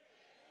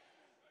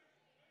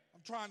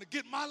 I'm trying to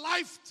get my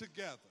life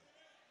together.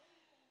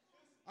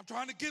 I'm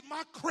trying to get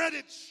my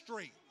credit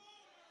straight.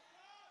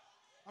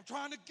 I'm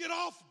trying to get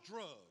off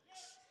drugs.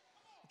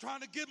 I'm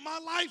trying to get my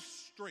life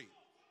straight.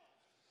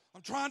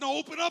 I'm trying to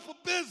open up a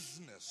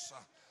business.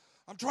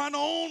 I'm trying to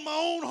own my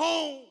own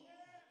home.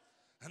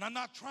 And I'm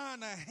not trying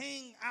to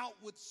hang out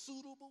with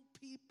suitable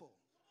people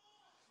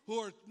who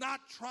are not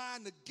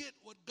trying to get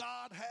what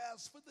God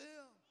has for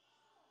them.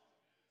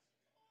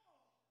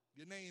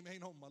 Your name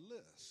ain't on my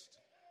list.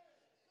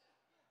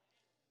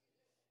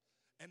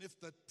 And if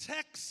the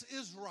text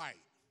is right,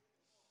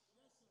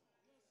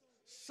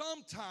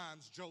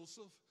 sometimes,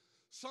 Joseph,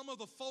 some of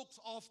the folks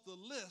off the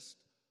list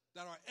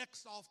that are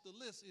X'd off the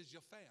list is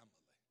your family.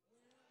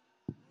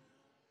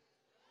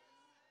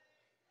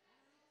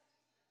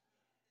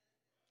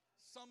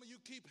 Some of you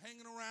keep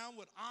hanging around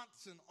with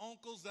aunts and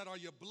uncles that are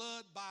your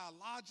blood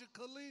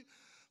biologically,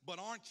 but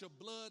aren't your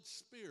blood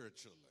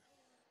spiritually.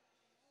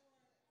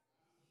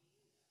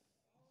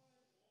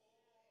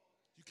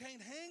 You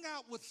can't hang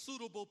out with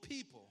suitable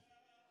people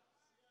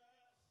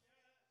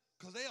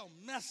because they'll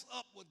mess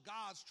up what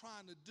God's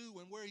trying to do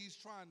and where he's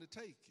trying to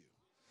take you.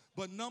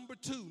 But number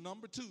two,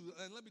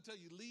 and let me tell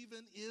you,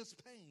 leaving is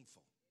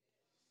painful,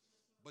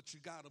 but you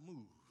got to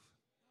move.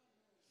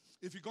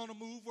 If you're going to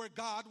move where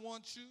God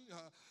wants you,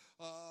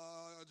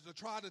 to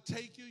try to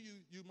take you,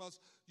 you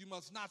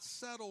must not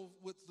settle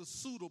with the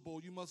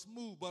suitable. You must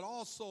move, but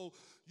also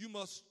you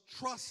must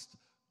trust.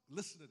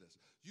 Listen to this.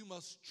 You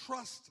must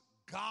trust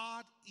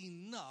God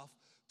enough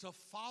to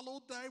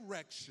follow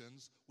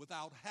directions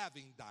without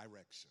having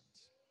directions.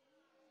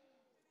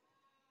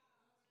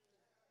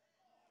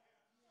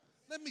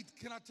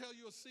 Can I tell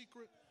you a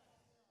secret?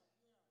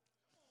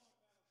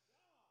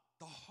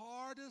 The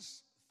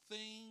hardest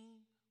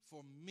thing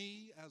for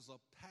me as a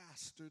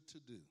pastor to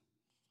do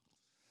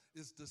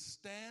is to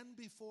stand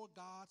before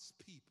God's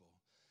people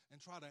and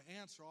try to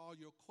answer all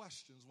your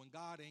questions when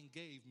God ain't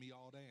gave me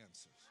all the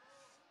answers.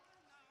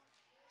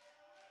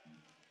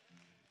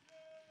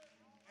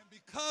 And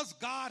because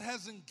God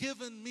hasn't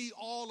given me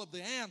all of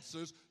the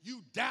answers,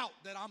 you doubt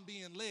that I'm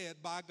being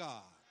led by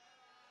God.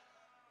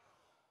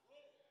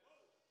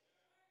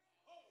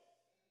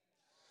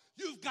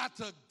 You've got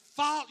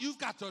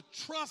to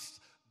trust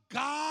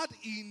God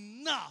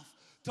enough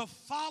to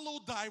follow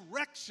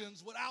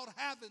directions without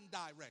having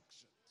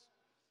directions.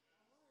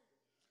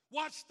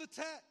 Watch the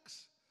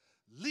text.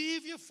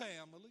 Leave your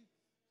family,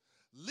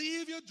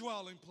 leave your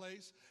dwelling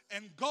place,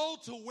 and go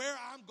to where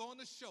I'm going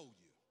to show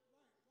you.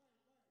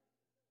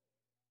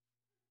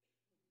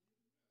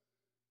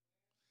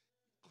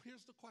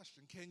 Here's the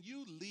question. Can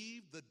you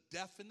leave the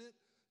definite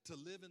to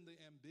live in the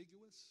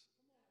ambiguous?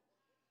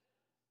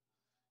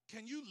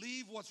 Can you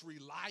leave what's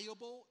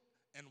reliable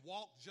and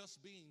walk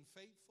just being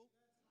faithful?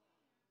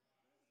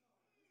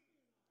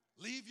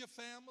 Leave your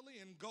family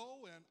and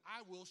go, and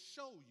I will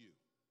show you.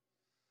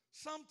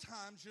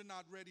 Sometimes you're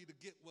not ready to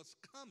get what's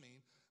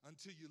coming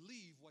until you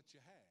leave what you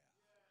have.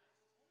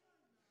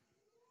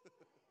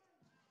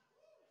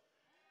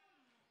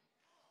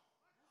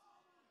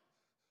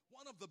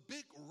 One of the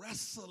big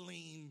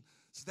wrestlings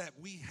that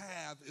we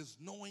have is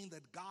knowing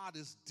that God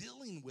is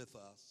dealing with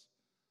us,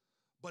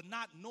 but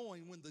not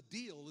knowing when the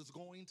deal is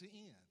going to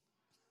end.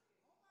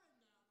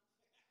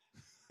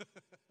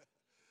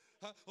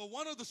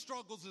 One of the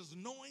struggles is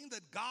knowing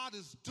that God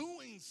is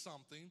doing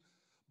something,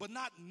 but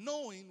not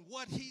knowing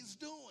what he's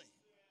doing.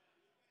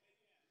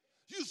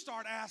 You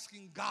start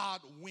asking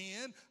God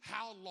when,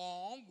 how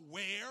long,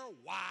 where,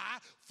 why,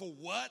 for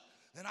what,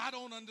 and I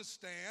don't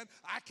understand.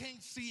 I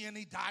can't see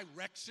any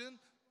direction.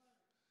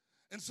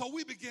 And so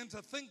we begin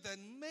to think that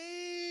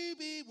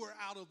maybe we're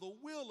out of the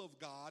will of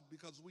God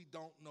because we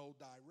don't know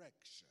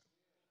direction.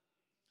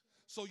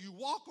 So you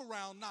walk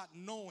around not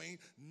knowing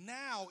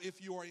now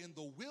if you are in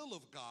the will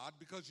of God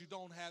because you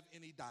don't have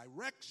any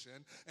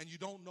direction and you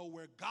don't know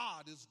where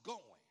God is going.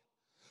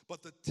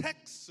 But the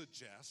text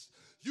suggests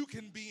you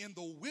can be in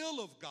the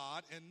will of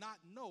God and not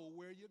know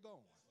where you're going.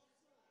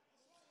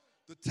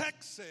 The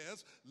text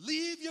says,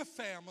 leave your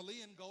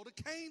family and go to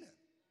Canaan.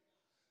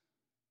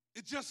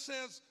 It just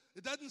says,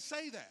 it doesn't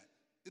say that.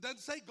 It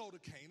doesn't say go to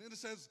Canaan. It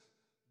says,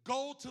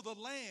 go to the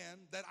land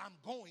that I'm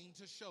going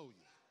to show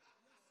you.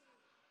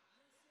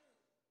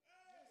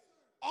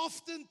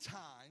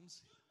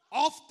 Oftentimes,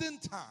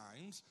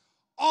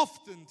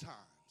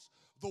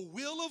 the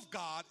will of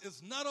God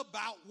is not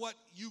about what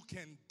you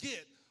can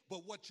get,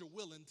 but what you're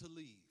willing to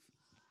leave.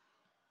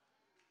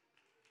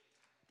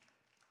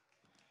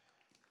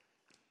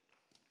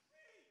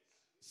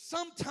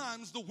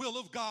 Sometimes the will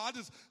of God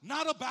is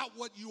not about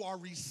what you are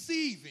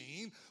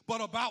receiving,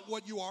 but about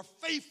what you are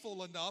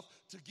faithful enough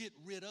to get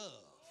rid of.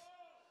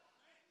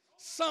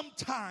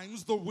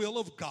 Sometimes the will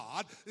of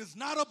God is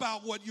not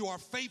about what you are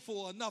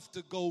faithful enough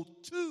to go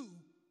to,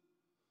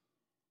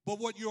 but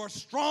what you are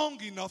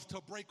strong enough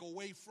to break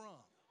away from.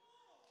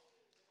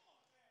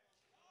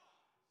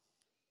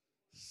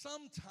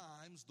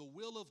 Sometimes the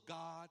will of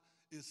God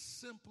is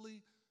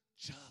simply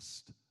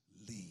just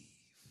leave.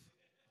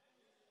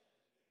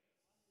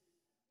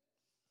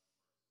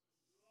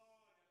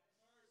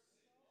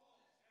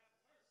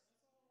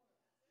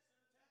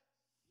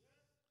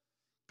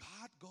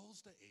 God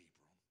goes to Abram.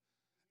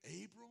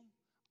 Abram,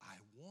 I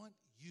want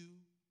you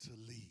to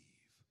leave.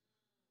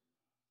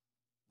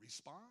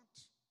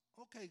 Response?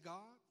 Okay,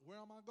 God, where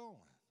am I going?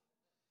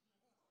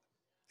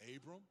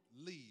 Abram,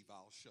 leave,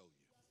 I'll show you.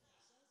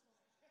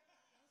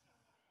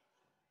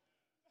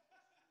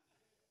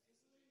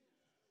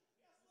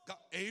 God,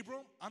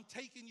 Abram, I'm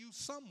taking you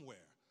somewhere.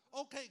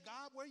 Okay,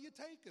 God, where are you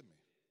taking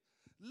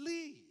me?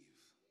 Leave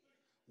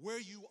where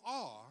you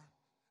are,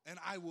 and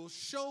I will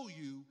show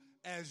you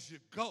as you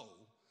go,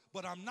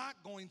 but I'm not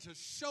going to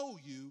show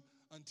you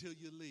until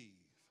you leave.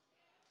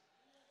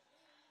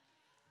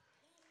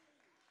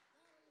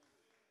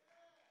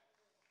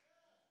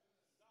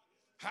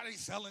 How they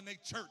selling their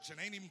church and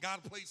ain't even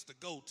got a place to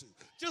go to?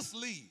 Just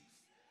leave.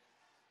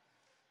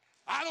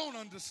 I don't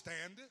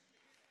understand it.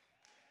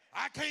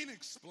 I can't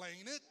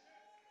explain it.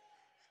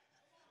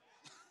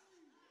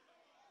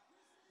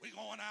 We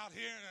going out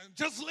here and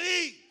just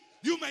leave.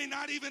 You may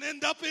not even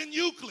end up in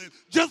Euclid.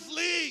 Just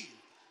leave.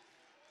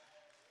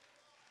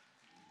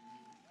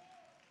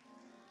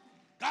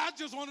 God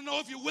just want to know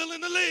if you're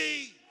willing to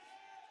leave.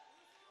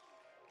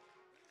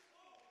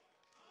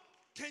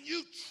 Can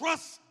you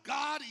trust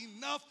God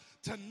enough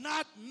to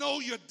not know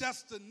your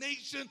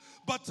destination,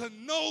 but to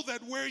know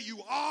that where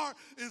you are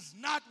is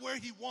not where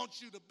he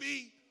wants you to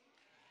be?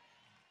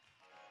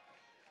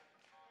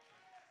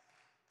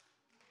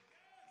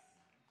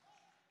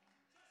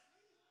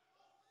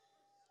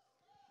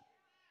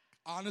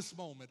 Honest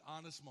moment,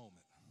 honest moment.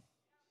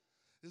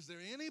 Is there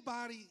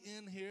anybody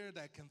in here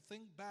that can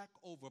think back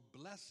over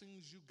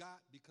blessings you got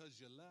because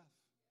you left?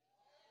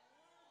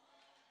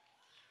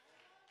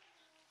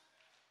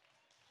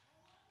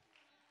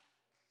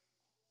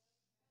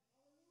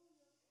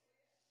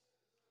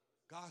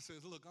 God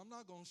says, look, I'm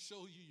not going to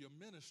show you your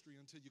ministry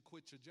until you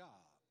quit your job.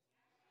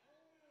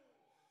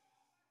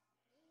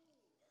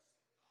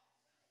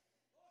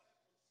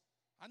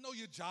 I know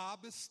your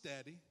job is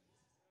steady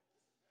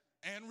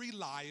and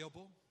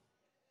reliable,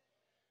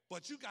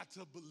 but you got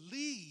to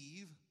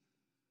believe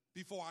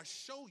before I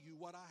show you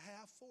what I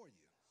have for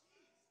you.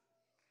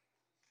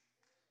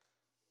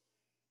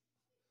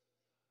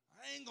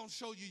 I ain't going to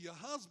show you your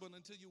husband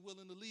until you're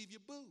willing to leave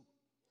your boo.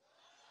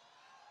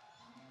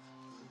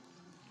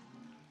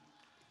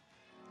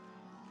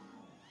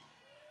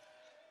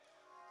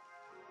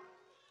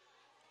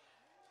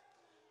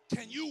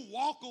 Can you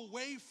walk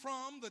away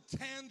from the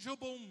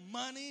tangible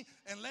money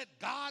and let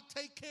God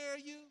take care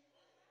of you?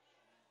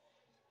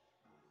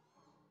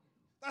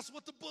 That's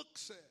what the book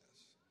says.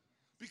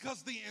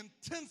 Because the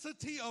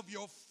intensity of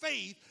your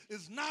faith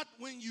is not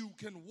when you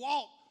can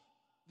walk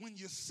when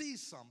you see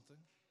something,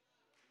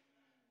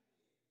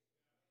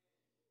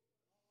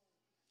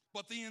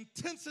 but the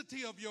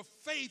intensity of your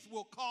faith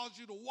will cause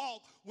you to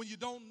walk when you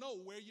don't know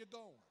where you're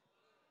going.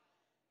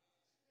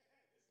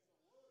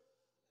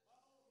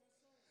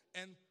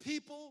 And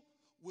people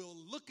will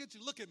look at you.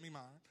 Look at me,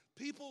 Myron.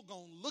 People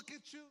going to look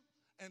at you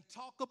and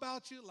talk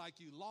about you like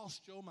you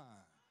lost your mind.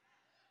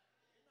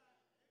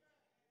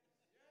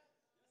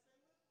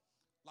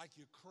 Like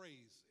you're crazy.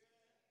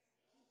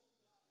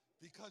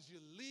 Because you're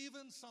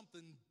leaving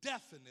something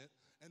definite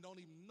and don't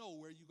even know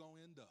where you're going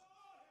to end up.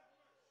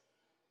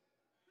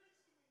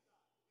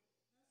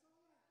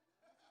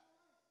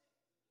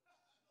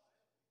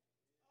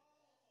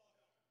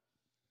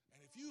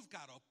 And if you've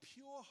got a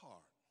pure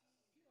heart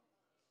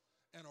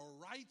and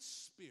a right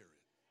spirit,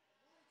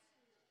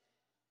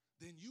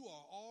 then you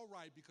are all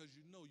right because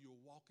you know you're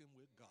walking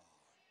with God.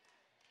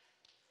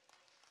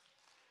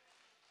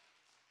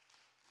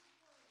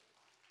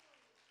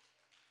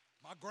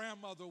 My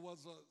grandmother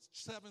was a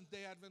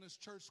Seventh-day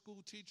Adventist church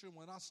school teacher.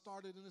 When I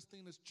started in this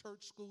thing as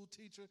church school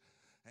teacher,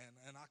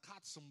 and I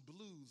caught some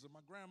blues, and my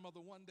grandmother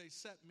one day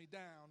sat me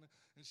down,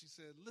 and she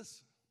said,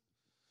 listen,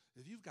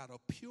 if you've got a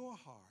pure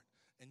heart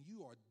and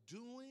you are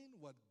doing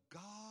what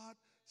God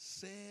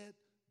said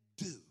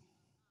do,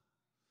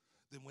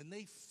 then when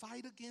they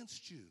fight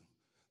against you,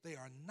 they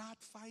are not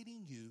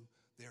fighting you,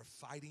 they're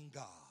fighting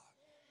God.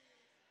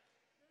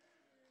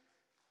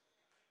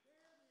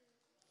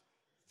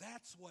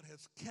 That's what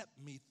has kept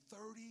me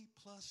 30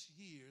 plus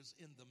years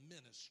in the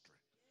ministry.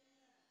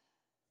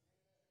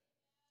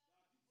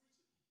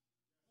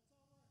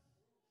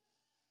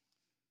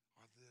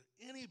 Are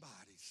there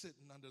anybody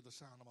sitting under the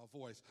sound of my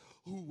voice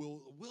who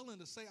will willing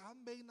to say, I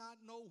may not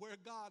know where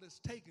God is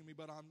taking me,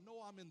 but I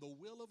know I'm in the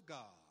will of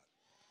God.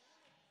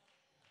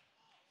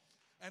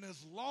 And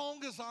as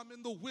long as I'm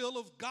in the will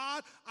of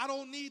God, I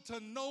don't need to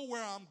know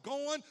where I'm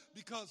going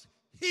because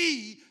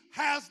He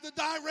has the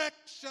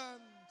directions.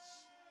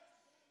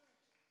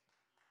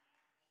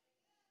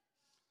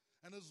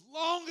 And as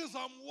long as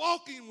I'm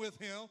walking with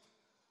Him,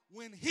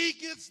 when He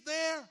gets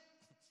there,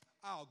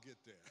 I'll get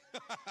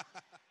there.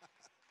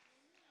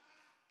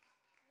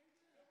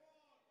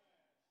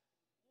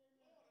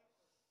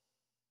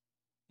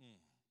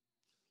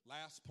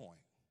 Last point.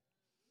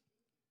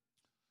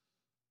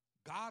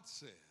 God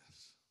says,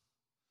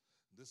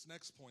 this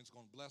next point is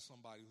going to bless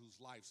somebody whose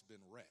life's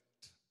been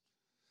wrecked.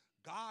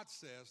 God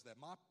says that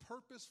my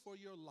purpose for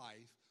your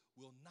life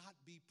will not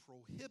be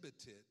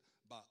prohibited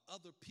by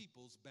other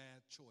people's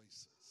bad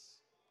choices.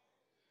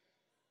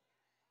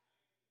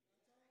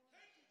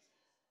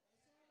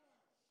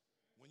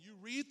 When you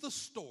read the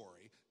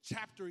story,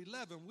 chapter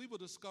 11, we will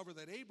discover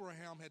that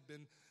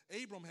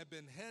Abram had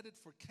been headed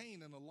for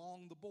Canaan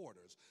along the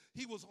borders.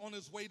 He was on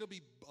his way to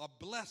be a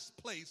blessed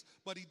place,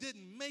 but he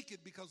didn't make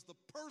it because the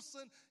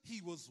person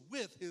he was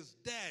with, his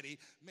daddy,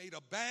 made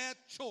a bad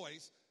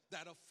choice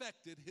that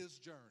affected his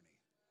journey.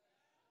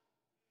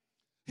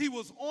 He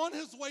was on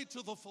his way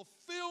to the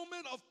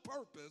fulfillment of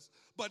purpose,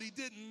 but he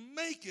didn't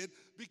make it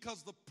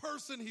because the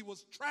person he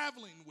was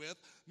traveling with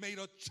made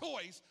a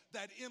choice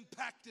that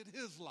impacted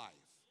his life.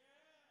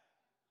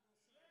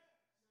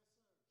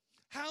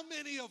 How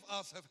many of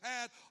us have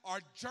had our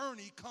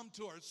journey come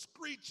to a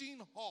screeching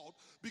halt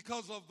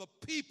because of the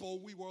people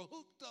we were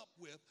hooked up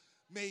with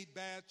made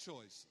bad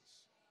choices?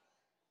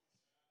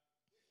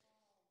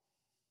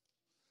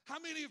 How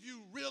many of you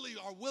really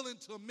are willing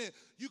to admit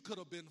you could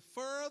have been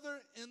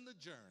further in the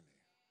journey?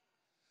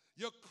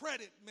 Your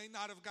credit may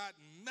not have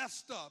gotten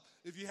messed up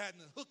if you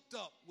hadn't hooked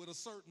up with a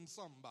certain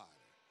somebody.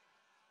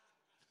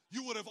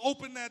 You would have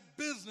opened that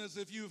business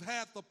if you've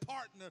had the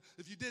partner.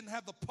 If you didn't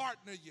have the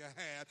partner you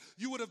had,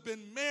 you would have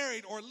been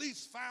married or at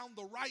least found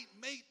the right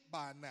mate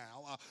by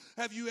now.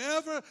 Have you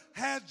ever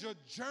had your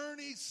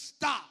journey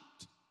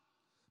stopped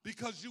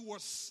because you were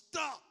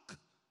stuck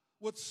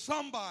with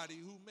somebody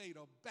who made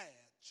a bad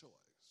choice?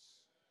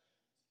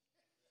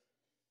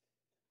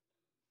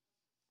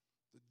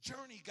 The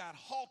journey got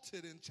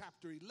halted in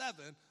chapter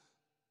 11,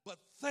 but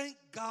thank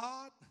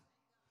God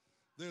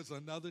there's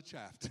another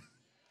chapter.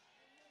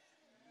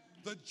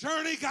 The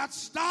journey got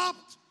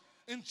stopped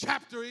in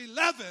chapter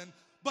 11,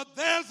 but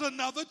there's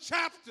another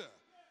chapter.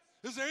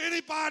 Is there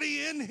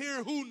anybody in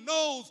here who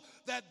knows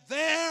that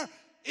there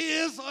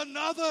is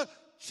another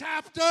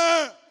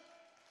chapter?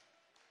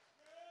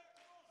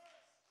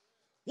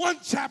 One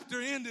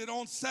chapter ended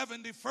on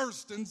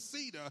 71st and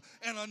Cedar,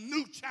 and a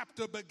new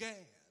chapter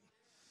began.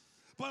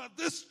 But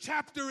this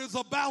chapter is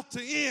about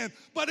to end,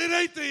 but it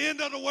ain't the end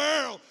of the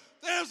world.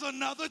 There's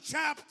another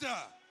chapter.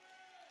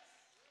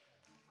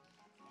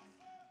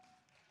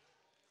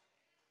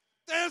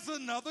 There's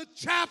another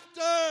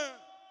chapter.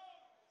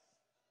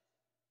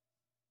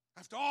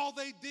 After all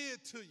they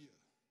did to you,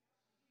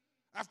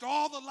 after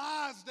all the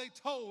lies they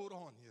told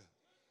on you,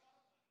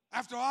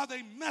 after all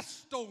they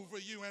messed over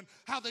you and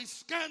how they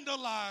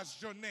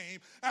scandalized your name,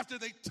 after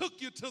they took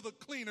you to the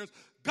cleaners,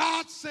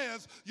 God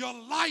says your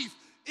life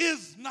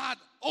is not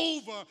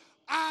over.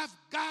 I've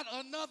got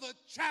another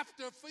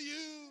chapter for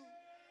you.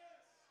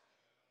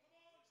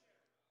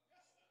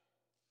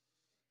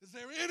 Is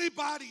there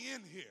anybody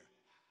in here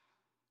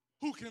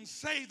who can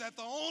say that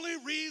the only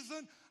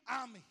reason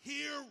I'm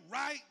here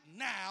right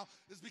now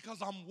is because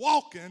I'm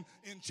walking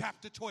in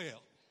chapter 12?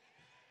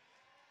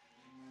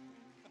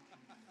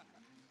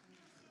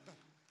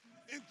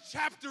 In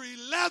chapter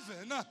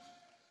 11,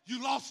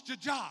 you lost your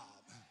job.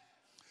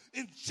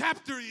 In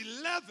chapter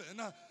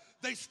 11,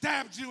 they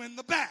stabbed you in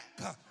the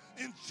back.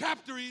 In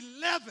chapter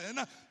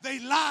 11, they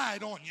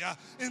lied on you.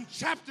 In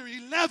chapter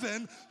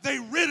 11, they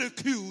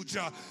ridiculed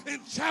you. In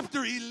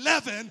chapter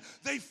 11,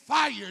 they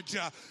fired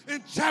you.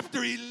 In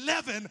chapter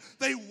 11,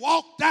 they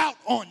walked out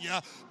on you.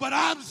 But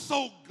I'm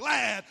so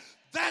glad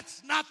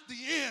that's not the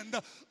end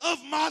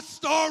of my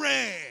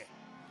story.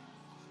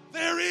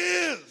 There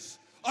is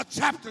a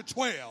chapter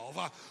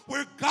 12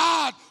 where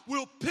God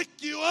will pick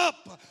you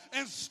up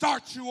and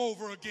start you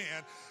over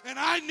again. And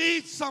I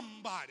need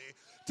somebody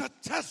to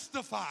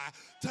testify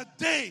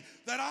today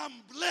that I'm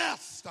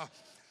blessed.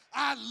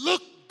 I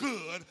look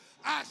good.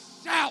 I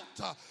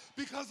shout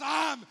because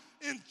I'm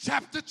in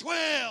chapter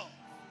 12.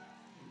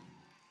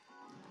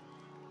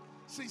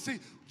 See,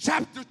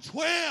 chapter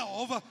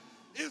 12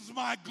 is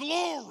my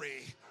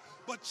glory,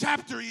 but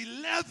chapter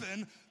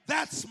 11,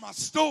 that's my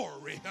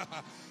story.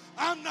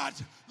 I'm not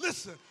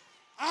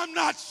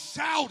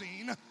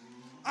shouting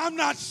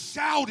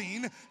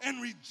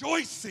and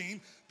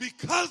rejoicing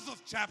because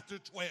of chapter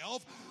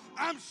 12.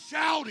 I'm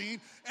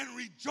shouting and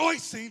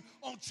rejoicing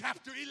on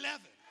chapter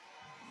 11.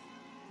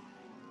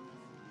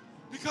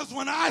 Because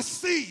when I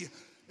see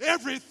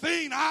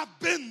everything I've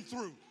been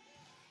through,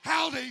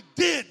 how they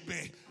did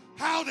me,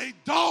 how they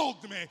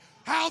dogged me,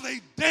 how they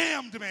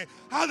damned me,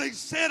 how they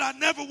said I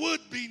never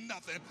would be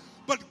nothing,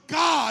 but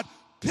God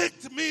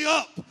picked me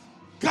up.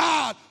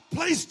 God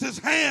placed his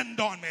hand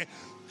on me.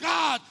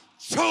 God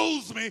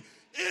chose me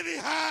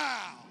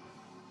anyhow.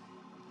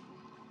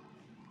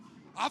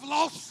 I've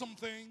lost some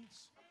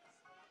things.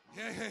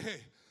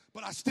 Hey,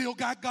 but I still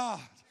got God.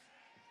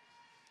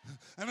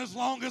 And as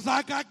long as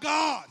I got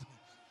God,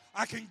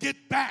 I can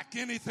get back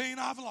anything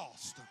I've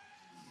lost.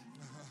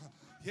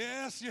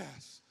 Yes.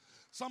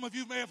 Some of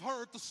you may have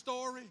heard the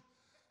story.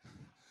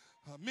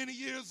 Many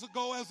years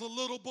ago as a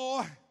little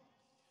boy,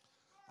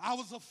 I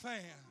was a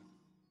fan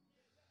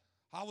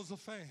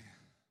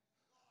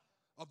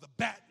of the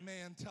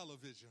Batman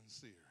television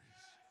series.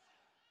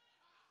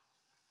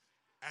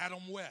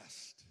 Adam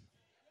West,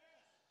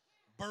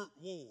 Burt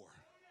Ward,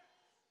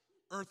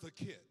 Eartha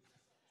Kitt,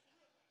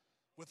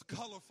 with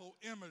colorful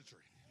imagery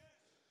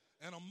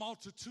and a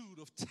multitude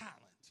of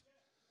talent.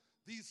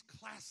 These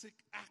classic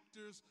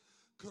actors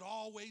could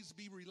always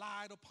be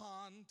relied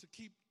upon to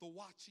keep the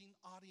watching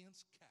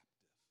audience captive.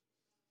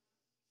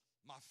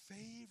 My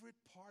favorite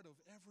part of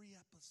every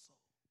episode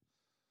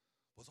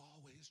was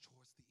always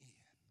towards the end.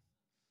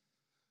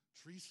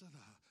 Teresa,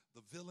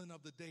 the villain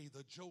of the day,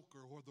 the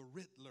Joker or the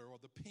Riddler or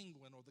the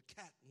Penguin or the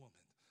Catwoman,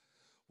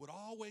 would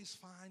always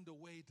find a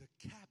way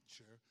to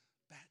capture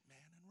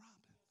Batman and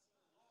Robin.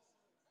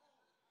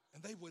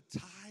 And they would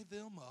tie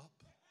them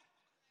up,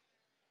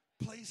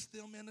 place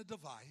them in a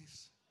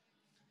device,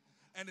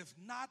 and if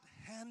not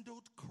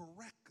handled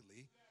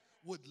correctly,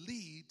 would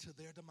lead to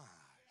their demise.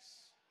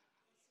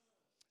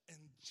 And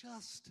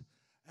just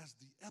as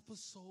the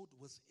episode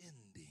was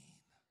ending,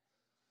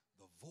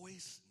 the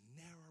voice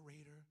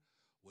narrator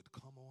would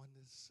come on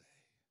and say,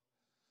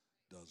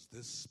 "Does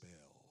this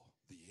spell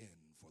the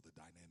end for the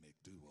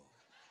dynamic duo?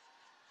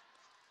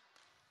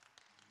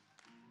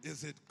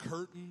 Is it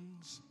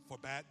curtains for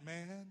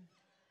Batman?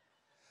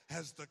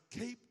 Has the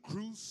Cape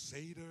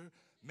Crusader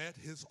met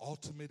his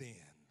ultimate end?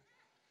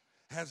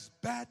 Has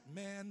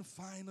Batman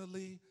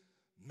finally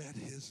met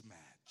his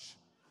match?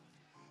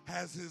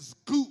 Has his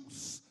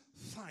goose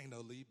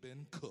finally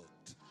been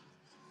cooked?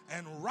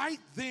 And right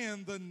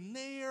then the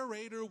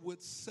narrator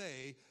would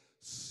say,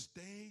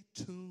 stay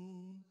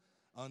tuned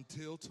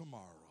until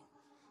tomorrow.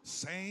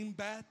 Same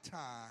bad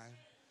time,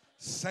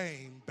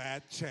 same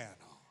bad channel.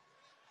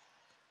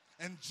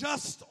 And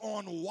just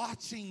on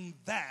watching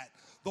that,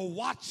 the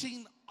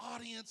watching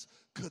audience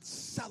could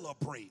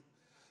celebrate.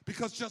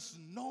 Because just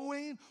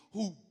knowing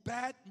who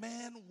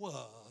Batman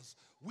was,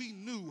 we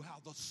knew how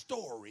the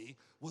story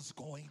was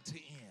going to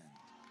end.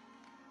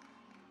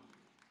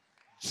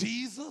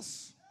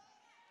 Jesus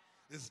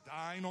is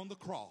dying on the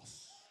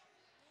cross.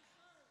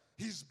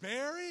 He's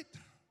buried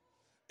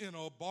in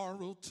a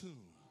borrowed tomb.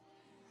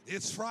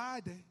 It's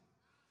Friday.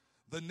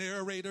 The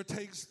narrator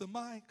takes the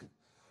mic.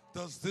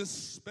 Does this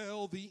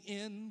spell the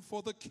end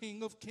for the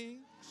King of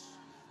Kings?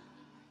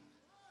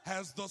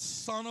 Has the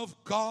Son of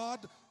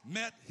God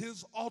met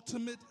his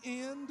ultimate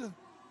end?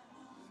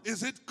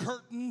 Is it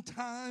curtain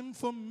time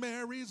for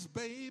Mary's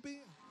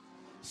baby?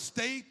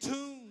 Stay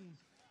tuned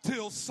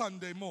till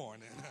Sunday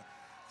morning.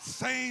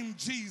 Same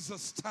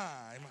Jesus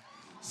time,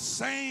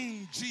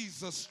 same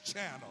Jesus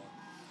channel.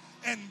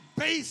 And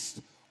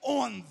based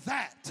on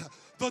that,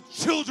 the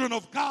children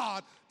of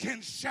God can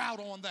shout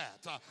on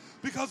that.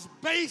 Because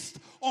based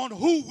on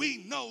who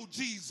we know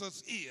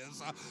Jesus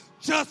is,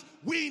 just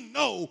we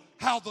know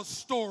how the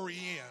story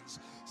ends.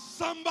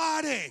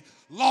 Somebody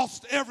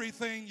lost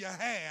everything you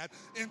had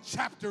in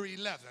chapter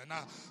 11.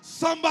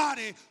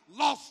 Somebody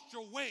lost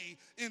your way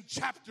in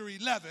chapter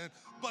 11.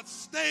 But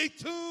stay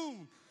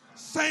tuned.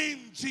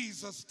 Same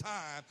Jesus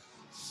time.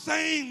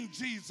 Same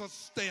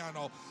Jesus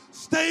channel.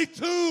 Stay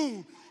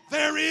tuned.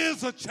 There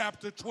is a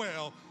chapter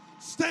 12.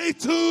 Stay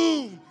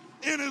tuned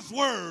in his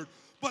word.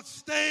 But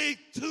stay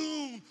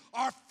tuned.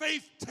 Our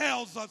faith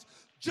tells us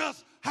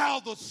just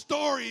how the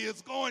story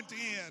is going to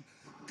end.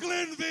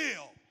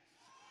 Glenville,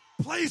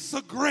 place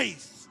of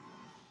grace,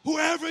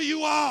 whoever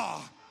you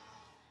are,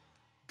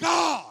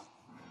 God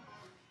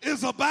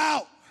is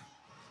about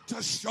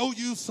to show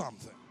you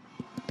something.